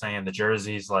 like man. you're saying, the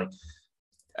jerseys, like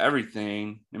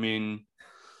Everything. I mean,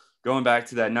 going back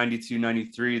to that 92,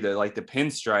 93, the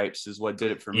pinstripes is what did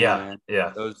it for me, yeah, man.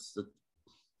 yeah,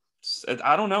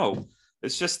 I don't know.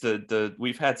 It's just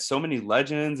we've had so many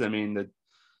legends. I mean,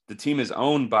 the team is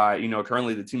owned by,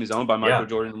 currently the team is owned by Michael yeah.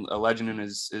 Jordan, a legend in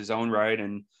his own right.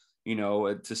 And,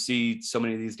 to see so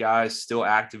many of these guys still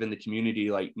active in the community,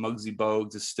 like Muggsy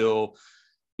Bogues is still,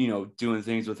 doing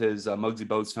things with his Muggsy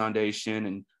Bogues Foundation.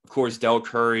 And of course, Del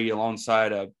Curry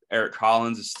alongside Eric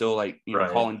Collins is still like,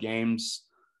 Right. calling games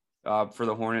for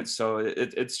the Hornets. So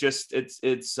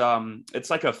it's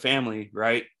like a family,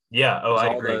 right? Yeah. Oh, Because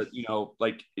I all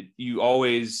agree. you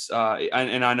always,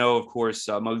 and I know, of course,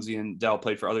 Muggsy and Dell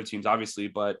played for other teams, obviously,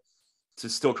 but to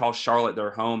still call Charlotte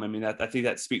their home, I mean, I think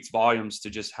that speaks volumes to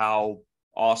just how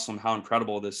awesome, how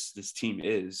incredible this team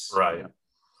is. Right.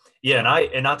 Yeah.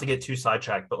 And not to get too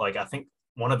sidetracked, but like, I think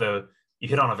you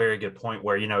hit on a very good point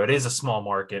where, it is a small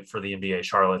market for the NBA.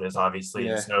 Charlotte is obviously.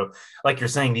 Yeah. And so like you're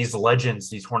saying, these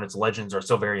Hornets legends are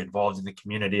still very involved in the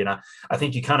community. And I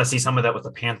think you kind of see some of that with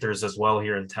the Panthers as well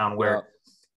here in town where,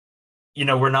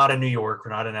 we're not in New York,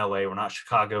 we're not in LA, we're not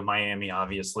Chicago, Miami,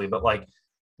 obviously, but like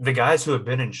the guys who have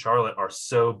been in Charlotte are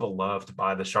so beloved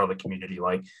by the Charlotte community.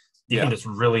 Like you can just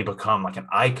really become like an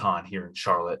icon here in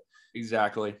Charlotte.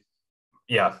 Exactly.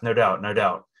 Yeah, no doubt. No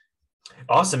doubt.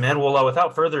 Awesome, man. Well,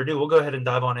 without further ado, we'll go ahead and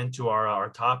dive on into our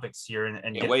topics here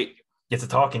and get to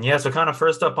talking. Yeah. So kind of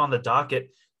first up on the docket.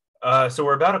 So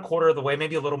we're about a quarter of the way,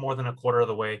 maybe a little more than a quarter of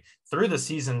the way through the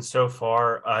season so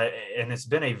far. And it's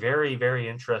been a very, very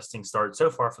interesting start so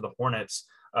far for the Hornets.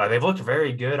 They've looked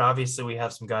very good. Obviously, we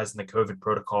have some guys in the COVID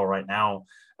protocol right now,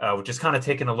 which is kind of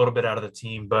taking a little bit out of the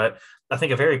team. But I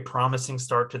think a very promising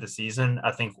start to the season.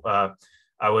 I think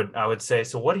I would say.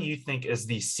 So what do you think is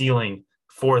the ceiling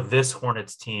for this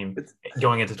Hornets team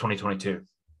going into 2022?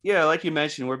 Yeah, like you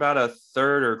mentioned, we're about a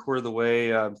third or a quarter of the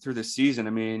way through the season.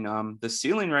 I mean, the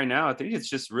ceiling right now, I think it's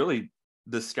just really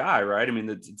the sky, right? I mean,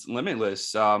 it's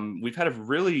limitless. We've had a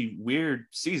really weird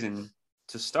season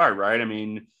to start, right? I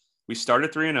mean, we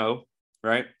started 3-0,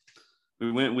 right?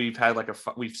 We've had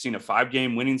we've seen a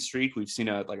 5-game winning streak. We've seen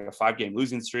a 5-game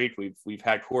losing streak. We've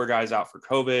had core guys out for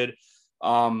COVID.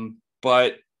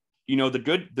 But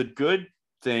the good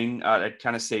thing, I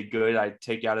kind of say good, I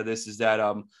take out of this is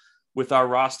that with our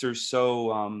roster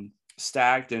so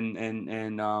stacked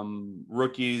and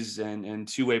rookies and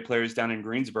two-way players down in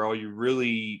Greensboro, you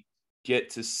really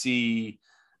get to see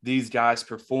these guys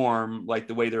perform like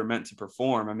the way they're meant to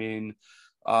perform. I mean,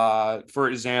 for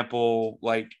example,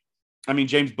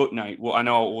 James Bouknight. Well, I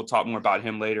know we'll talk more about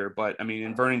him later, but I mean,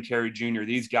 and Vernon Carey Jr.,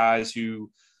 these guys who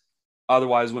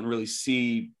otherwise wouldn't really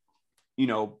see,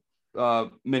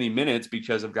 many minutes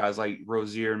because of guys like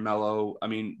Rozier and Melo. I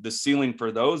mean, the ceiling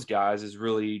for those guys is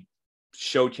really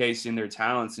showcasing their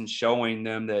talents and showing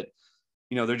them that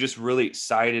they're just really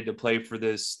excited to play for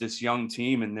this young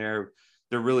team, and they're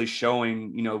really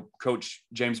showing, Coach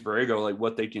James Borrego, like,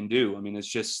 what they can do. I mean, it's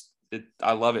just,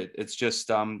 I love it. It's just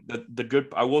the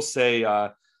good, I will say,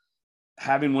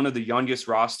 having one of the youngest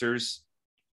rosters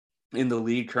in the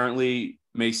league currently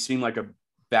may seem like a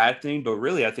bad thing, but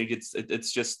really I think it's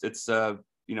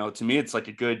to me, it's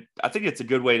like I think it's a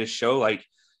good way to show, like,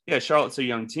 yeah, Charlotte's a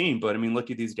young team, but I mean,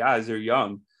 look at these guys. They're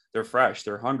young, they're fresh,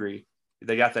 they're hungry.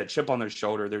 They got that chip on their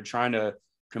shoulder. They're trying to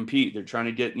compete. They're trying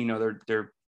to get,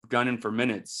 they're gunning for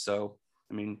minutes. So,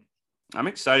 I mean, I'm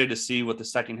excited to see what the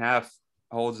second half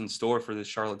holds in store for this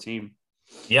Charlotte team.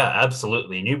 Yeah,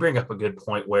 absolutely. And you bring up a good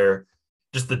point where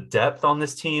just the depth on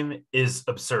this team is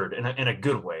absurd in a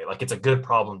good way. Like, it's a good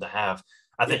problem to have.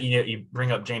 I think, you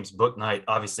bring up James Bouknight,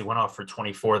 obviously went off for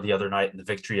 24 the other night in the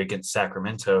victory against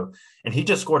Sacramento, and he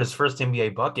just scored his first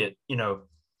NBA bucket,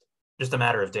 just a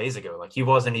matter of days ago. Like, he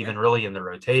wasn't even really in the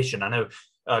rotation. I know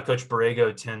Coach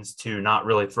Borrego tends to not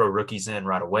really throw rookies in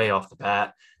right away off the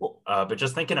bat. But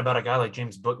just thinking about a guy like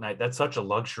James Bouknight, that's such a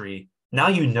luxury. Now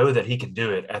you know that he can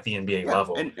do it at the NBA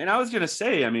level. And I was going to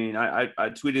say, I mean, I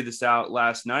tweeted this out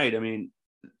last night. I mean,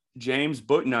 James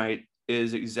Bouknight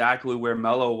is exactly where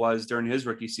Melo was during his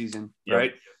rookie season,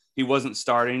 right? He wasn't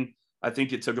starting. I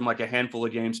think it took him like a handful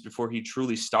of games before he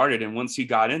truly started. And once he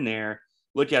got in there,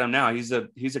 look at him now. He's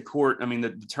a court. I mean,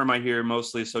 the term I hear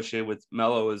mostly associated with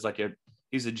Melo is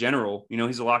he's a general.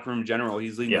 He's a locker room general.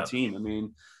 He's leading the team. I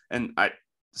mean, and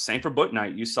same for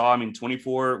Bouknight. You saw, I mean,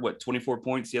 24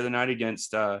 points the other night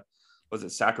against was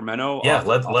it Sacramento? Yeah,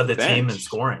 led the team in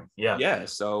scoring. Yeah.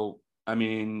 So I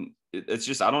mean, it's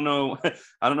just, I don't know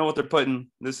what they're putting.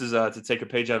 This is to take a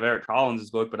page out of Eric Collins'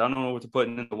 book, but I don't know what they're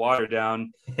putting in the water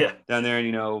down there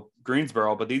in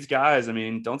Greensboro. But these guys, I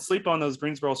mean, don't sleep on those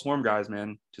Greensboro Swarm guys,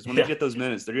 man. Just when they get those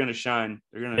minutes, they're gonna shine.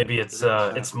 Maybe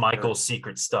it's Michael's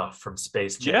secret stuff from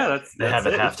Space Jam. Yeah, they have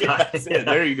it halftime. Yeah,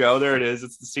 there you go. There it is.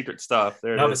 It's the secret stuff.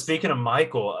 But speaking of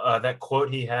Michael, that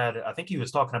quote he had, I think he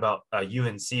was talking about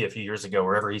UNC a few years ago,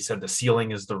 wherever he said the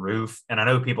ceiling is the roof. And I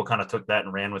know people kind of took that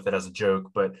and ran with it as a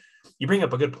joke, but you bring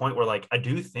up a good point where, like, I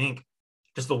do think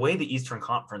just the way the Eastern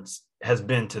Conference has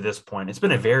been to this point, it's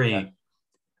been a very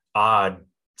odd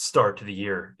start to the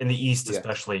year in the East,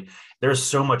 especially. There's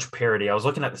so much parity. I was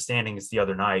looking at the standings the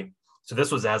other night. So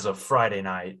this was as of Friday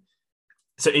night.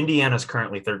 So Indiana's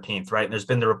currently 13th, right? And there's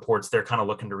been the reports they're kind of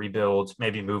looking to rebuild,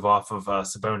 maybe move off of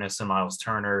Sabonis and Miles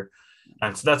Turner.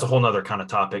 And so that's a whole nother kind of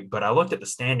topic. But I looked at the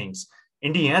standings.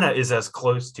 Indiana is as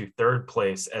close to third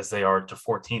place as they are to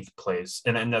 14th place.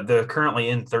 And they're currently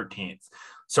in 13th.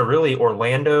 So really,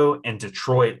 Orlando and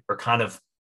Detroit are kind of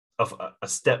a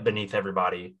step beneath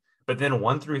everybody. But then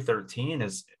 1 through 13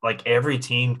 is like every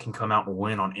team can come out and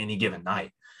win on any given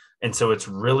night. And so it's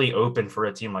really open for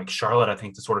a team like Charlotte, I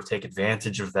think, to sort of take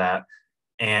advantage of that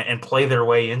and play their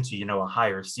way into, a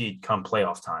higher seed come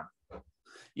playoff time.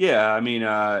 Yeah, I mean,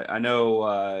 I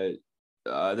know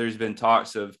there's been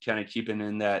talks of kind of keeping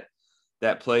in that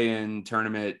play-in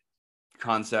tournament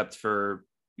concept for,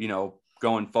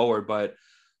 going forward. But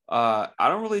I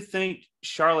don't really think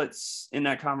Charlotte's in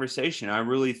that conversation.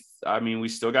 I mean, we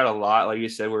still got a lot. Like you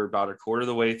said, we're about a quarter of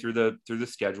the way through the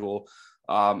schedule.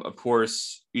 Of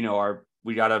course,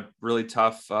 we got a really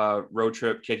tough road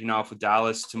trip kicking off with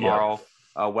Dallas tomorrow.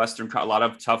 A lot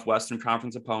of tough Western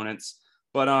Conference opponents.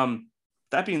 But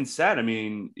that being said, I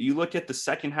mean, you look at the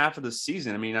second half of the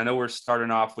season. I mean, I know we're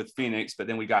starting off with Phoenix, but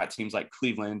then we got teams like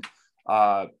Cleveland.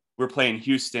 We're playing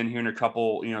Houston here in a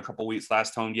couple weeks,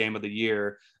 last home game of the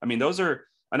year. I mean,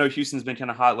 I know Houston's been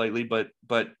kind of hot lately, but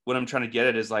what I'm trying to get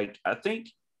at is, like, I think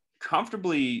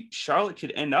comfortably Charlotte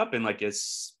could end up in like a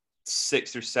 6th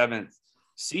or 7th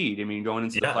seed. I mean, going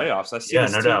into the playoffs.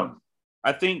 No doubt.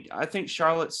 I think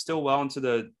Charlotte's still well into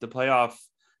the playoff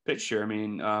picture. I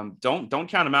mean, don't count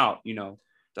them out.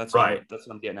 That's right. That's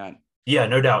what I'm getting at. Yeah,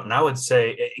 no doubt. And I would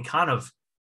say it kind of,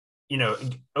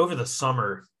 over the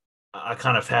summer, I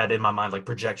kind of had in my mind like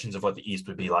projections of what the East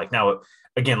would be like. Now,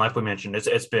 again, like we mentioned,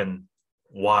 it's been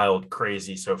wild,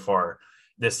 crazy so far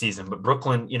this season. But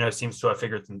Brooklyn, seems to have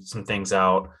figured some things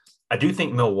out. I do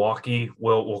think Milwaukee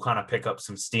will kind of pick up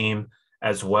some steam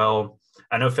as well.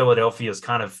 I know Philadelphia is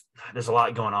there's a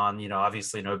lot going on.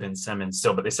 Obviously no Ben Simmons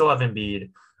still, but they still have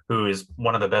Embiid, who is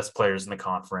one of the best players in the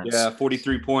conference. Yeah,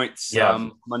 43 points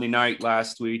Monday night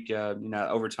last week,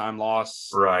 overtime loss.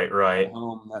 Right.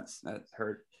 That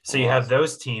hurt. So you have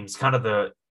those teams kind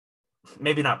of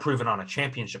maybe not proven on a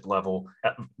championship level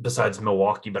besides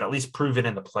Milwaukee, but at least proven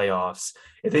in the playoffs.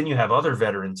 And then you have other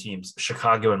veteran teams,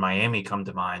 Chicago and Miami come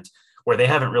to mind, where they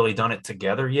haven't really done it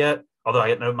together yet. Although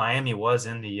I know Miami was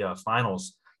in the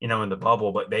finals in the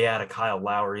bubble, but they add a Kyle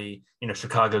Lowry,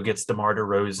 Chicago gets DeMar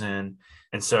DeRozan.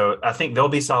 And so I think they'll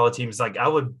be solid teams. Like I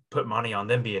would put money on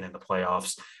them being in the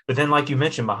playoffs. But then, like you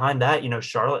mentioned, behind that,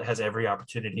 Charlotte has every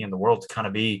opportunity in the world to kind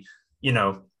of be,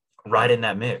 right in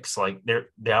that mix. Like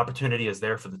the opportunity is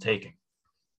there for the taking.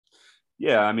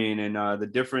 Yeah, I mean, and the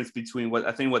difference between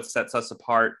what sets us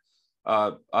apart,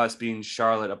 us being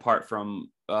Charlotte, apart from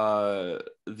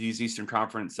these Eastern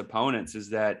Conference opponents, is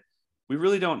that we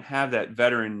really don't have that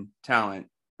veteran talent,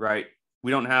 right?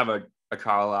 We don't have a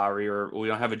Kyle Lowry, or we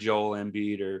don't have a Joel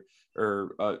Embiid,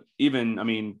 or even, I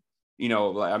mean,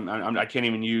 I can't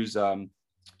even use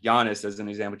Giannis as an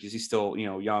example because he's still,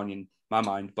 young in my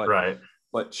mind, but right.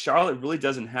 But Charlotte really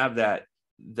doesn't have that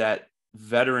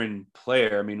veteran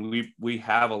player. I mean, we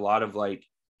have a lot of like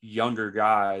younger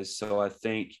guys, so I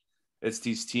think it's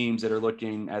these teams that are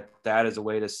looking at that as a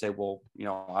way to say, well,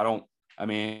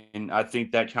 I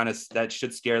think that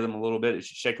should scare them a little bit. It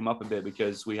should shake them up a bit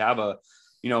because we have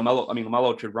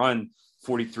Melo could run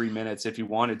 43 minutes if he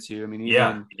wanted to. I mean,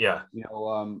 even,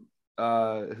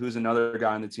 who's another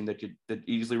guy on the team that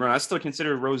easily run? I still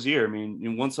consider Rozier. I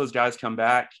mean, once those guys come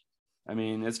back, I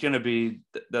mean, that's going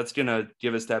to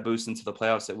give us that boost into the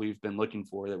playoffs that we've been looking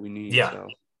for, that we need. Yeah. So,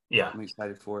 yeah. I'm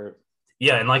excited for it.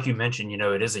 Yeah. And like you mentioned,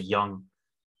 it is a young,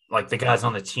 like the guys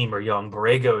on the team are young.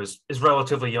 Borrego is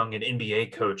relatively young in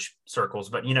NBA coach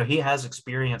circles, but, he has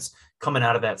experience coming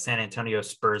out of that San Antonio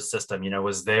Spurs system,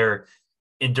 was there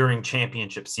during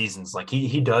championship seasons. Like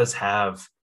he does have,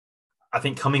 I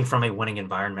think, coming from a winning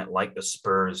environment like the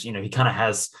Spurs, he kind of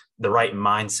has the right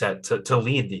mindset to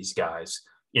lead these guys.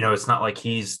 It's not like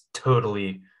he's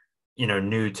totally,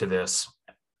 new to this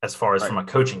as far as from a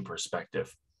coaching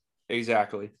perspective.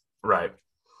 Exactly. Right.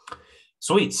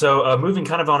 Sweet. So moving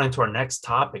kind of on into our next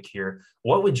topic here,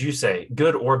 what would you say,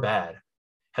 good or bad,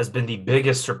 has been the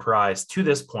biggest surprise to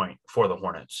this point for the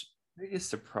Hornets? Biggest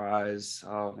surprise?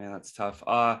 Oh, man, that's tough.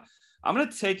 I'm going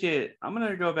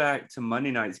to go back to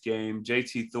Monday night's game.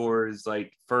 JT Thor's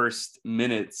first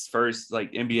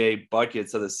NBA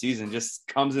buckets of the season just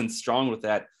comes in strong with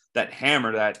that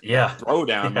hammer, that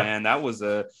throwdown, man. That was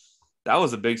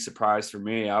a big surprise for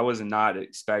me. I was not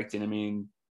expecting. I mean,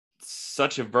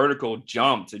 such a vertical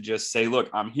jump to just say, look,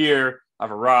 I'm here.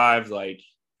 I've arrived.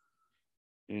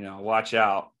 Watch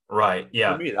out. Right.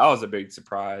 Yeah. For me, that was a big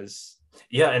surprise.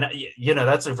 Yeah, and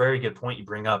that's a very good point you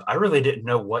bring up. I really didn't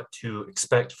know what to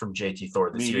expect from JT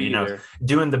Thor this year.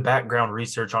 Doing the background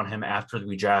research on him after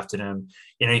we drafted him,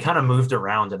 he kind of moved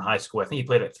around in high school. I think he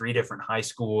played at 3 different high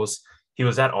schools. He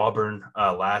was at Auburn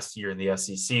last year in the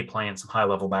SEC playing some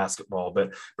high-level basketball,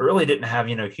 but really didn't have,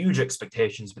 huge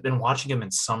expectations. But then watching him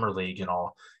in summer league and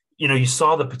all, you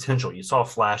saw the potential, you saw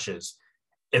flashes.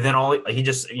 And then he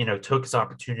just, took his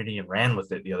opportunity and ran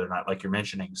with it the other night, like you're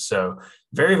mentioning. So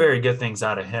very, very good things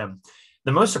out of him.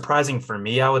 The most surprising for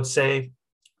me, I would say,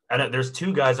 and there's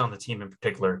 2 guys on the team in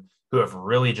particular who have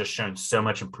really just shown so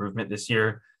much improvement this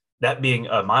year, that being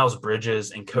Miles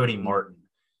Bridges and Cody Martin.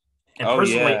 And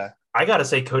personally, I got to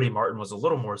say Cody Martin was a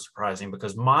little more surprising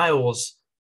because Miles,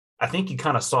 I think you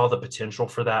kind of saw the potential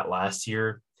for that last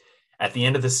year. At the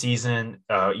end of the season,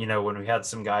 when we had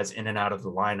some guys in and out of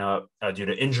the lineup due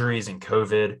to injuries and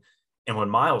COVID, and when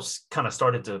Miles kind of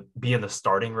started to be in the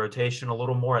starting rotation a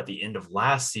little more at the end of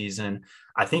last season,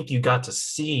 I think you got to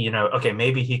see, okay,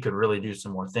 maybe he could really do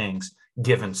some more things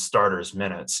given starters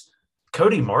minutes.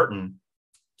 Cody Martin,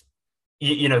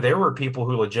 there were people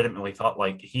who legitimately thought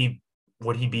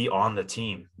would he be on the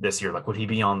team this year? Would he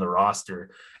be on the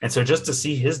roster? And so just to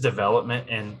see his development,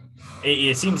 and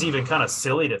it seems even kind of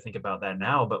silly to think about that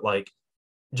now, but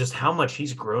just how much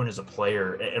he's grown as a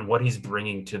player and what he's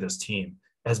bringing to this team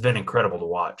has been incredible to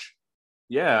watch.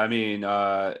 Yeah. I mean,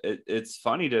 it's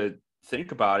funny to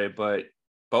think about it, but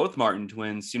both Martin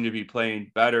twins seem to be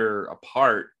playing better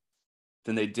apart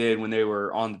than they did when they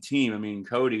were on the team. I mean,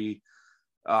 Cody,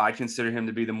 I consider him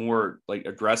to be the more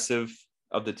aggressive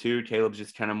of the 2. Caleb's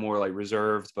just kind of more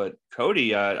reserved, but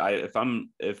Cody, if I'm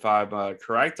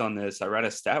correct on this, I read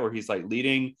a stat where he's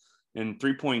leading in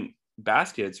 3-point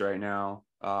baskets right now.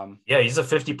 He's a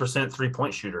 50%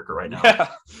 3-point shooter right now. Yeah.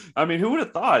 I mean, who would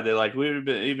have thought that we would have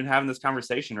been even having this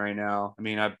conversation right now? I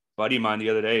mean, a buddy of mine the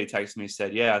other day texted me,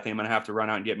 said, I think I'm going to have to run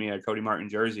out and get me a Cody Martin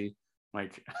jersey. All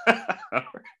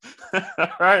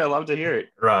right. I love to hear it.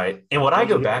 Right. And what I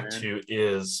go back to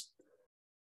is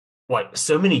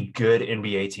so many good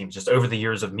NBA teams just over the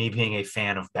years of me being a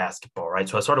fan of basketball, right?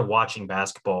 So I started watching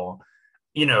basketball,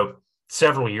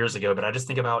 several years ago, but I just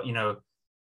think about,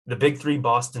 the big 3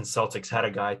 Boston Celtics had a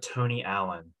guy, Tony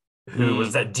Allen, who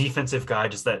was that defensive guy,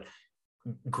 just that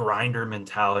grinder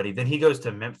mentality. Then he goes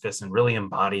to Memphis and really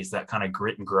embodies that kind of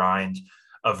grit and grind.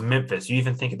 of Memphis. You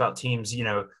even think about teams,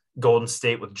 Golden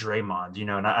State with Draymond,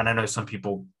 and I know some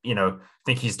people,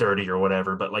 think he's dirty or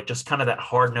whatever, but like just kind of that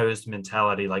hard nosed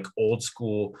mentality, like old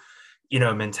school,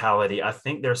 mentality. I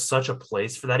think there's such a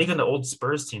place for that. Even the old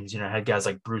Spurs teams, had guys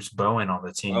like Bruce Bowen on the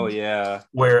Oh team, yeah.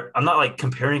 where I'm not like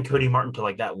comparing Cody Martin to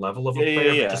like that level of a Yeah, yeah, player,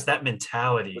 but yeah. just that With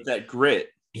mentality. that grit,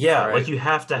 Yeah, like right? you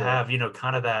have to Yeah. have,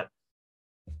 kind of that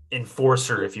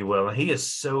enforcer, Well, if you will. And he is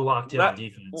so locked in on well,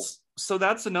 defense. so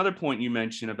that's another point you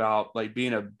mentioned about like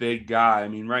being a big guy. I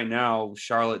mean, right now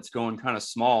Charlotte's going kind of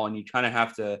small, and you kind of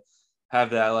have to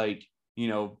have that like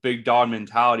big dog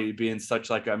mentality. Being such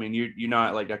like, I mean, you're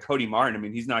not like a Cody Martin. I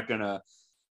mean, he's not gonna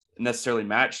necessarily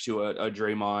match to a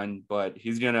Draymond, but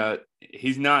he's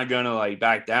not gonna like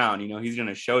back down. He's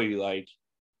gonna show you like,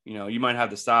 you might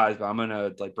have the size, but I'm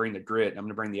gonna like bring the grit. I'm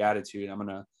gonna bring the attitude. I'm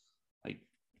gonna like,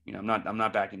 I'm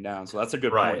not backing down. So that's a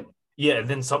good Right. point. Yeah. And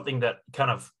then something that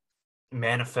kind of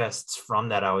manifests from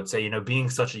that, I would say, being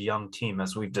such a young team,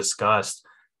 as we've discussed,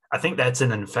 I think that's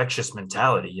an infectious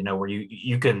mentality, where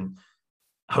you can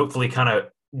hopefully kind of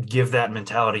give that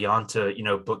mentality onto,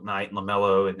 Book Knight and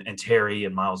LaMelo and Terry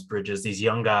and Miles Bridges, these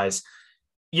young guys,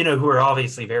 who are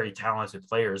obviously very talented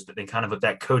players, but then kind of with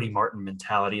that Cody Martin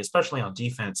mentality, especially on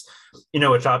defense,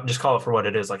 which I just call it for what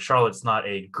it is. Like Charlotte's not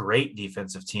a great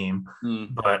defensive team,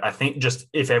 Mm. but I think just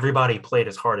if everybody played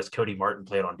as hard as Cody Martin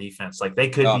played on defense, like they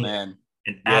could Oh be man.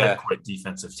 an Yeah. adequate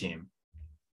defensive team.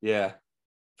 Yeah,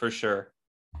 for sure.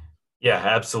 Yeah,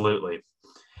 absolutely.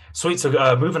 Sweet.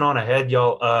 So moving on ahead,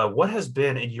 y'all, what has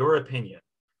been, in your opinion,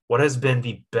 what has been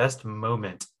the best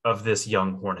moment of this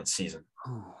young Hornets season?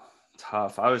 Whew,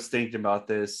 tough. I was thinking about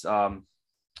this.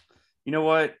 You know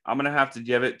what? I'm gonna have to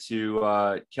give it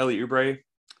to Kelly Oubre,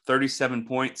 37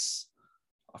 points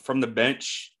from the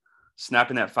bench,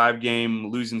 snapping that 5-game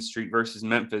losing streak versus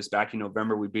Memphis back in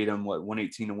November. We beat them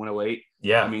 118 to 108. I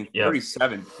Yeah, mean, yeah.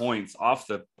 37 points off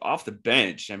the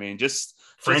bench. I mean, just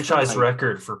from Franchise like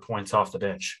record for points off the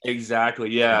bench. exactly,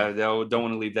 Yeah. yeah. Don't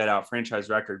want to leave that out. Franchise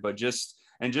record, but just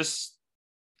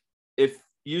if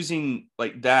using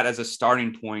like that as a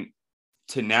starting point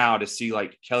to now to see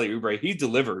like Kelly Oubre, he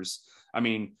delivers. I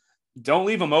mean, don't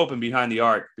leave him open behind the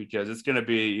arc because it's gonna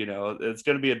be, it's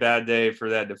gonna be a bad day for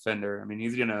that defender. I mean,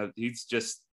 he's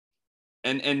just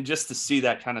and just to see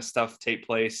that kind of stuff take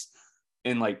place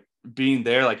and like being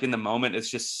there, like in the moment, it's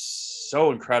just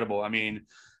so incredible. I mean,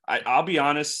 I'll be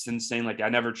honest in saying like I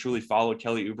never truly followed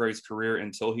Kelly Oubre's career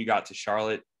until he got to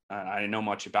Charlotte. I didn't know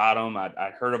much about him.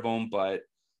 I'd heard of him, but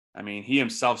I mean, he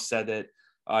himself said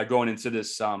that going into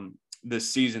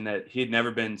this season that he had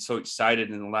never been so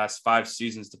excited in the last 5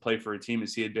 seasons to play for a team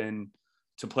as he had been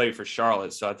to play for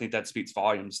Charlotte. So I think that speaks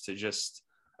volumes to just,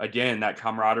 again, that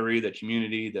camaraderie, the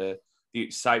community, the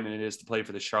excitement it is to play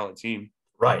for the Charlotte team.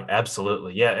 Right,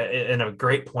 absolutely. Yeah, and a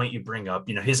great point you bring up,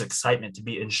 his excitement to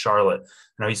be in Charlotte.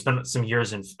 He spent some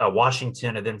years in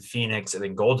Washington and then Phoenix and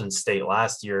then Golden State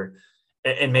last year,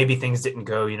 and maybe things didn't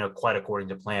go, quite according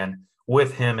to plan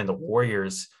with him and the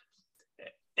Warriors.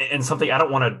 And something I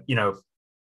don't want to,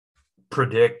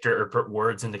 predict or put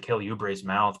words into Kelly Oubre's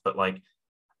mouth, but like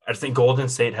I just think Golden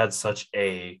State had such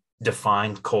a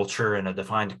defined culture and a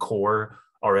defined core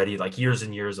already, like years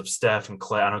and years of Steph and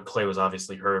Clay. I know Clay was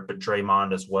obviously hurt, but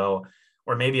Draymond as well.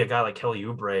 Or maybe a guy like Kelly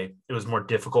Oubre, it was more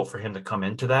difficult for him to come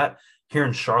into that. Here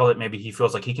in Charlotte, maybe he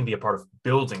feels like he can be a part of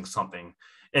building something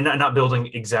and not building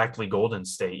exactly Golden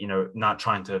State, not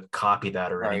trying to copy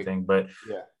that or Right. anything, but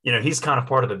Yeah. he's kind of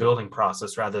part of the building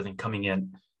process rather than coming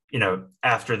in,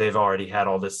 after they've already had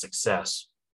all this success.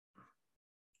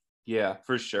 Yeah,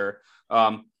 for sure.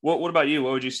 What about you?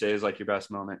 What would you say is like your best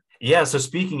moment? Yeah. So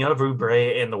speaking of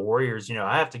Oubre and the Warriors,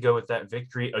 I have to go with that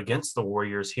victory against the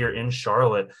Warriors here in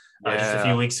Charlotte just a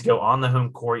few Yeah. weeks ago on the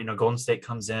home court. Golden State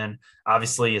comes in.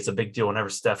 Obviously, it's a big deal whenever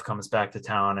Steph comes back to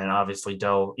town, and obviously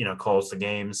Dell, calls the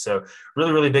games. So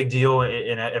really, really big deal.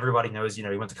 And everybody knows, he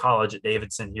went to college at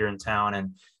Davidson here in town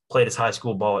and played his high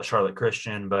school ball at Charlotte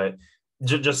Christian, but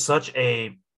just such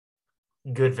a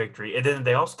good victory. And then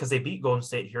they also, because they beat Golden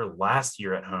State here last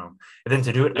year at home, and then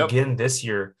to do it Yep. again this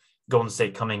year, Golden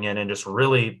State coming in and just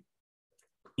really,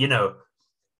 you know,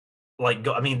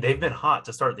 they've been hot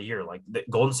to start the year. Like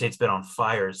Golden State's been on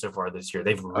fire so far this year.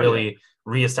 They've Oh yeah. really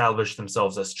reestablished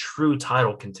themselves as true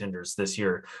title contenders this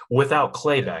year without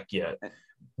Clay back yet.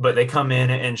 But they come in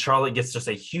and Charlotte gets just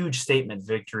a huge statement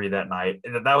victory that night.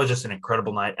 That was just an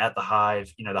incredible night at the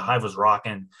Hive. The Hive was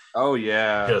rocking. Oh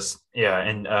yeah.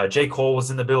 And J. Cole was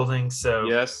in the building. So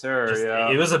Yes, sir. it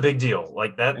Yeah. was a big deal.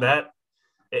 Like that, And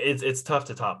it's tough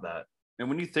to top that. and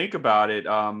when you think about it,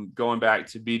 going back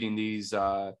to beating these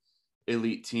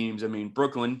elite teams, I mean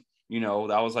Brooklyn,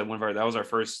 that was like that was our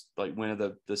first like win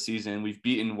of the season. We've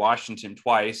beaten Washington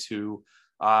twice, who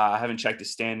I haven't checked the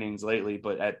standings lately,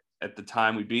 but at the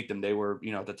time we beat them, they were,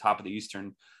 at the top of the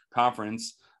Eastern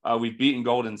Conference. We've beaten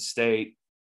Golden State.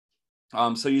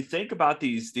 So you think about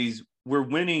these we're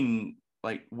winning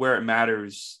like where it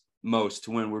matters most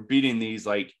to win. We're beating these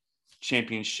like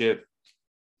championship.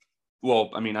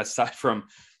 Well, I mean, aside from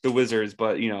the Wizards,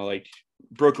 but like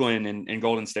Brooklyn and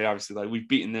Golden State, obviously, like we've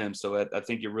beaten them. So I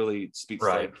think it really speaks to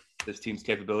like, this team's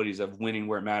capabilities of winning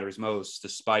where it matters most,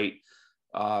 despite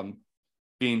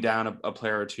being down a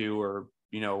player or two or,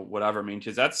 whatever. I mean,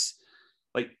 because that's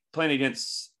like playing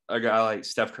against a guy like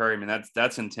Steph Curry. I mean,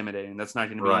 that's intimidating. That's not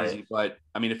going to be easy. But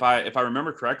I mean, if I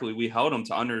remember correctly, we held him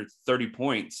to under 30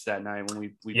 points that night when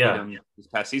we beat him this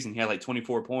past season. He had like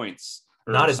 24 points.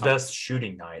 Not his best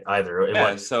shooting night either.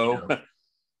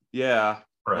 Yeah.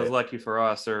 Right. It was lucky for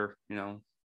us, or it's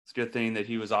a good thing that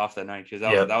he was off that night, because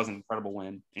that was an incredible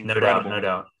win. No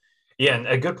doubt. Yeah, and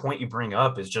a good point you bring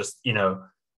up is just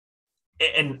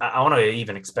and I want to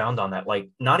even expound on that. Like,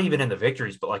 not even in the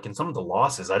victories, but like in some of the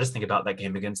losses. I just think about that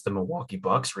game against the Milwaukee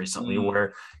Bucks recently,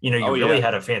 where you really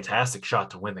had a fantastic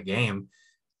shot to win the game,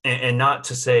 and not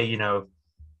to say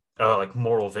like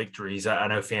moral victories. I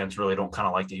know fans really don't kind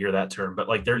of like to hear that term, but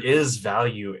like there is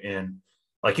value in,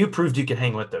 like, you proved you can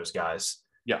hang with those guys.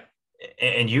 Yeah.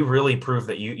 And you really proved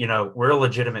that we're a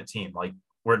legitimate team. Like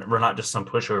we're not just some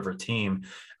pushover team.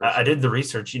 I did the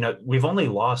research, we've only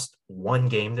lost one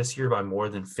game this year by more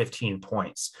than 15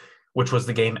 points, which was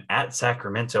the game at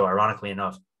Sacramento, ironically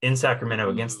enough, in Sacramento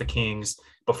against the Kings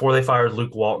before they fired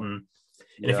Luke Walton.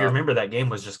 And if you remember, that game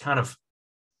was just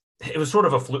it was sort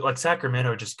of a fluke. Like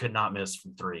Sacramento just could not miss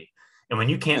from three. And when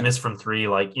you can't miss from three,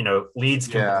 like, leads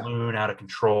can balloon out of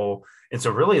control. And so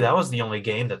really that was the only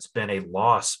game that's been a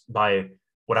loss by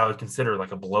what I would consider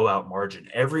like a blowout margin.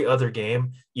 Every other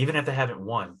game, even if they haven't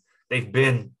won, they've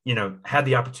been, had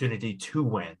the opportunity to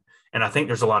win. And I think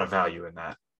there's a lot of value in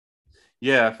that.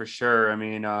 Yeah, for sure. I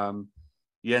mean, and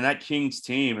that Kings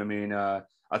team, I mean, I'll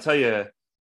tell you,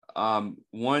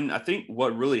 I think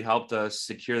what really helped us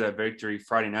secure that victory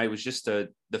Friday night was just the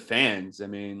fans. I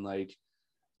mean, like,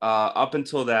 up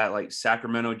until that like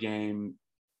Sacramento game,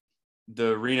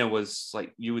 the arena was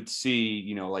like, you would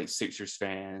see, like Sixers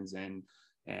fans and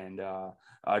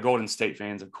Golden State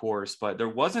fans, of course, but there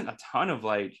wasn't a ton of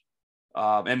like,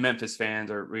 and Memphis fans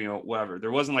or, whatever.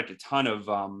 There wasn't like a ton of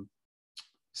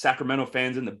Sacramento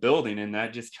fans in the building, and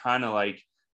that just kind of like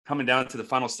coming down to the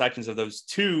final seconds of those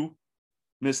two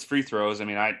missed free throws. I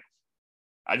mean, I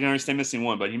didn't understand missing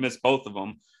one, but he missed both of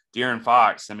them. De'Aaron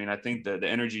Fox, I mean, I think the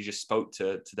energy just spoke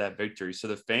to that victory. So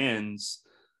the fans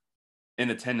in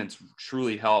attendance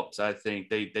truly helped. I think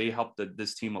they helped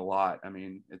this team a lot. I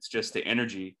mean, it's just the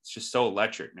energy. It's just so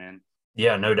electric, man.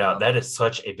 Yeah, no doubt. That is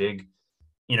such a big,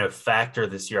 factor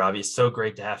this year. Obviously, so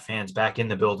great to have fans back in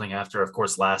the building after, of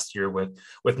course, last year with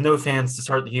no fans to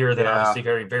start the year. Then obviously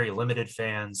very, very limited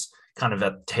fans kind of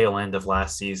at the tail end of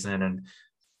last season. And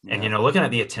looking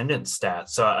at the attendance stats,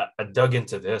 so I dug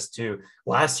into this too.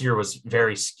 Last year was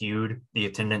very skewed, the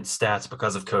attendance stats,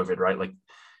 because of COVID, right? Like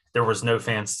there was no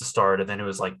fans to start, and then it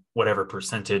was like whatever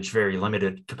percentage, very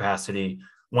limited capacity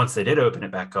once they did open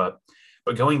it back up.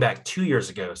 But going back 2 years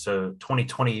ago, so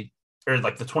 2020, or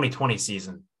like the 2020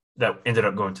 season that ended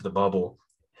up going to the bubble,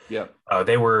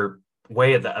 they were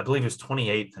way at that. I believe it was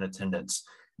 28th in attendance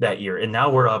that year, and now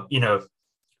we're up.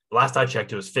 Last I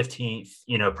checked, it was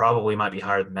 15th, probably might be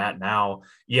higher than that now.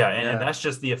 And that's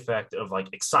just the effect of like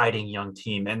exciting young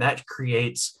team. And that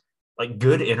creates like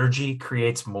good energy,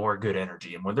 creates more good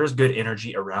energy. And when there's good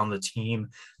energy around the team,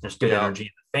 there's good energy in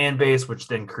the fan base, which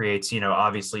then creates,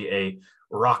 obviously a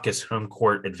raucous home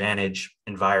court advantage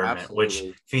environment, which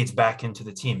feeds back into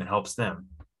the team and helps them.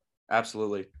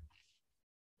 Absolutely.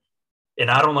 And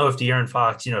I don't know if De'Aaron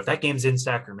Fox, if that game's in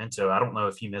Sacramento, I don't know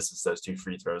if he misses those two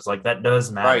free throws. Like that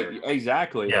does matter. Right.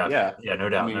 Exactly. Yeah. No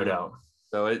doubt. No doubt.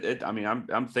 So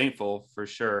I'm thankful for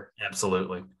sure.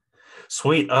 Absolutely.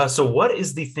 Sweet. So what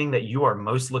is the thing that you are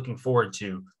most looking forward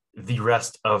to the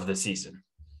rest of the season?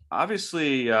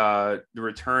 Obviously, the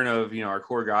return of, our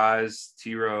core guys,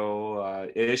 Tiro,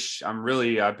 Ish. I've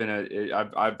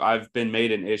been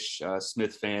made an Ish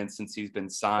Smith fan since he's been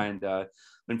signed.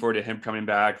 Looking forward to him coming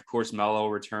back. Of course, Melo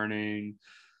returning.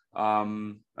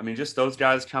 Just those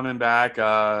guys coming back.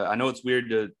 I know it's weird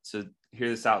to hear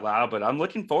this out loud, but I'm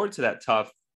looking forward to that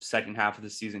tough second half of the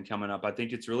season coming up. I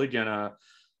think it's really gonna,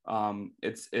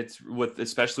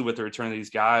 especially with the return of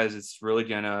these guys, it's really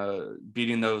gonna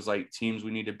beating those like teams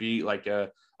we need to beat, like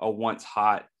a once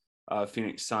hot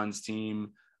Phoenix Suns team.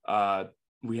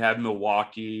 We have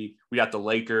Milwaukee. We got the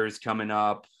Lakers coming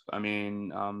up.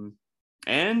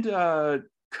 And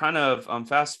kind of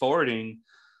fast forwarding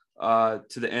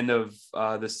to the end of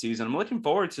this season, I'm looking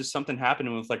forward to something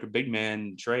happening with like a big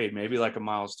man trade, maybe like a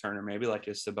Miles Turner, maybe like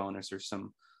a Sabonis or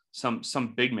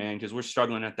some big man, because we're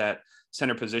struggling at that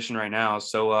center position right now.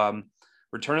 So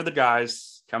return of the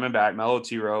guys coming back, Melo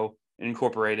T-Row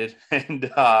incorporated, and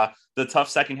the tough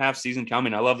second half season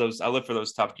coming. I love those. I live for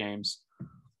those tough games.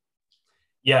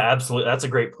 Yeah, absolutely. That's a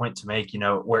great point to make,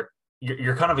 where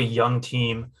you're kind of a young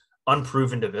team,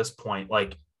 unproven to this point.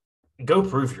 Like, go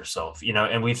prove yourself,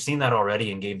 and we've seen that already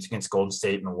in games against Golden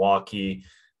State, Milwaukee,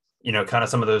 kind of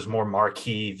some of those more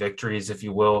marquee victories, if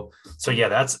you will. So yeah,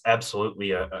 that's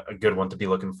absolutely a good one to be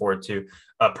looking forward to.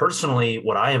 Personally,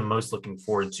 what I am most looking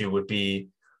forward to would be,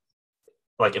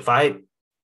 like, if I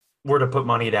were to put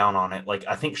money down on it, like,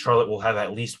 I think Charlotte will have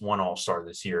at least one All-Star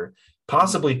this year,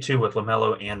 possibly two with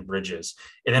LaMelo and Bridges,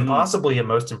 and then possibly a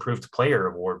Most Improved Player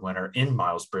award winner in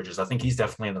Miles Bridges. I think he's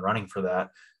definitely in the running for that.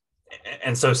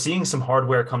 And so seeing some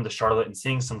hardware come to Charlotte and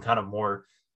seeing some kind of more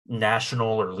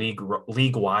national or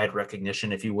league-wide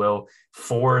recognition, if you will,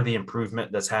 for the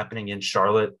improvement that's happening in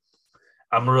Charlotte,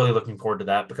 I'm really looking forward to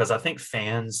that, because I think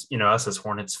fans, us as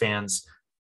Hornets fans,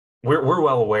 we're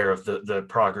well aware of the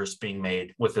progress being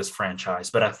made with this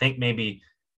franchise. But I think maybe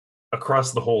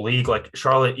across the whole league, like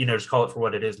Charlotte, just call it for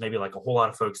what it is. Maybe like a whole lot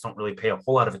of folks don't really pay a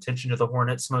whole lot of attention to the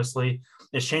Hornets mostly.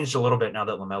 It's changed a little bit now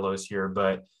that LaMelo is here,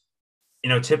 but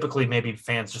typically maybe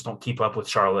fans just don't keep up with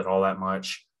Charlotte all that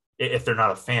much if they're not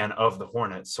a fan of the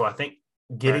Hornets. So I think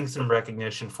getting some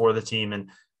recognition for the team, and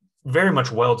very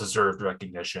much well-deserved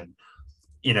recognition,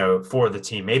 for the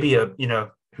team, maybe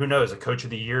who knows, a Coach of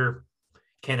the Year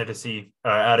candidacy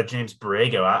out of James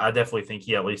Borrego. I definitely think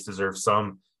he at least deserves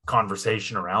some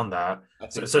conversation around that.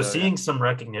 So seeing some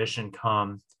recognition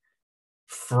come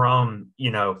from,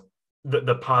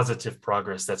 the positive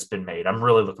progress that's been made, I'm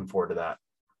really looking forward to that.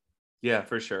 Yeah,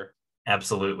 for sure.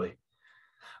 Absolutely.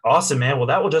 Awesome, man. Well,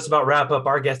 that will just about wrap up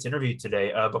our guest interview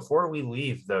today. Before we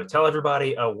leave, though, tell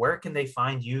everybody where can they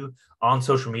find you on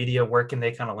social media? Where can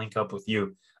they kind of link up with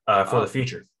you for the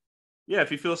future? Yeah,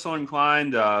 if you feel so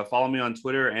inclined, follow me on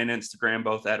Twitter and Instagram,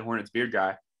 both at Hornets Beard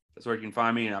Guy. That's where you can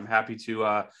find me, and I'm happy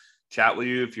to chat with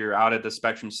you. If you're out at the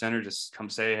Spectrum Center, just come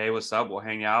say, hey, what's up? We'll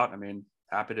hang out. I mean,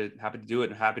 happy to do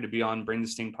it, and happy to be on Bring the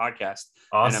Sting podcast.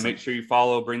 Awesome. And make sure you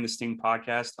follow Bring the Sting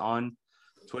podcast on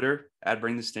Twitter at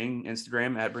Bring the Sting,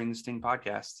 Instagram at Bring the Sting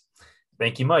podcast.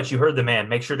 Thank you much. You heard the man.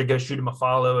 Make sure to go shoot him a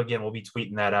follow. Again, we'll be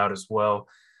tweeting that out as well.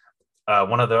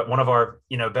 One of our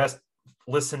best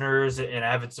listeners and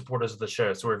avid supporters of the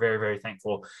show. So we're very, very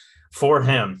thankful for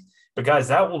him. But guys,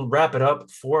 that will wrap it up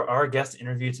for our guest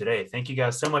interview today. Thank you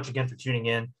guys so much again for tuning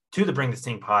in to the Bring the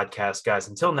Sting podcast, guys.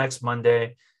 Until next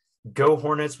Monday, go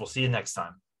Hornets. We'll see you next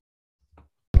time.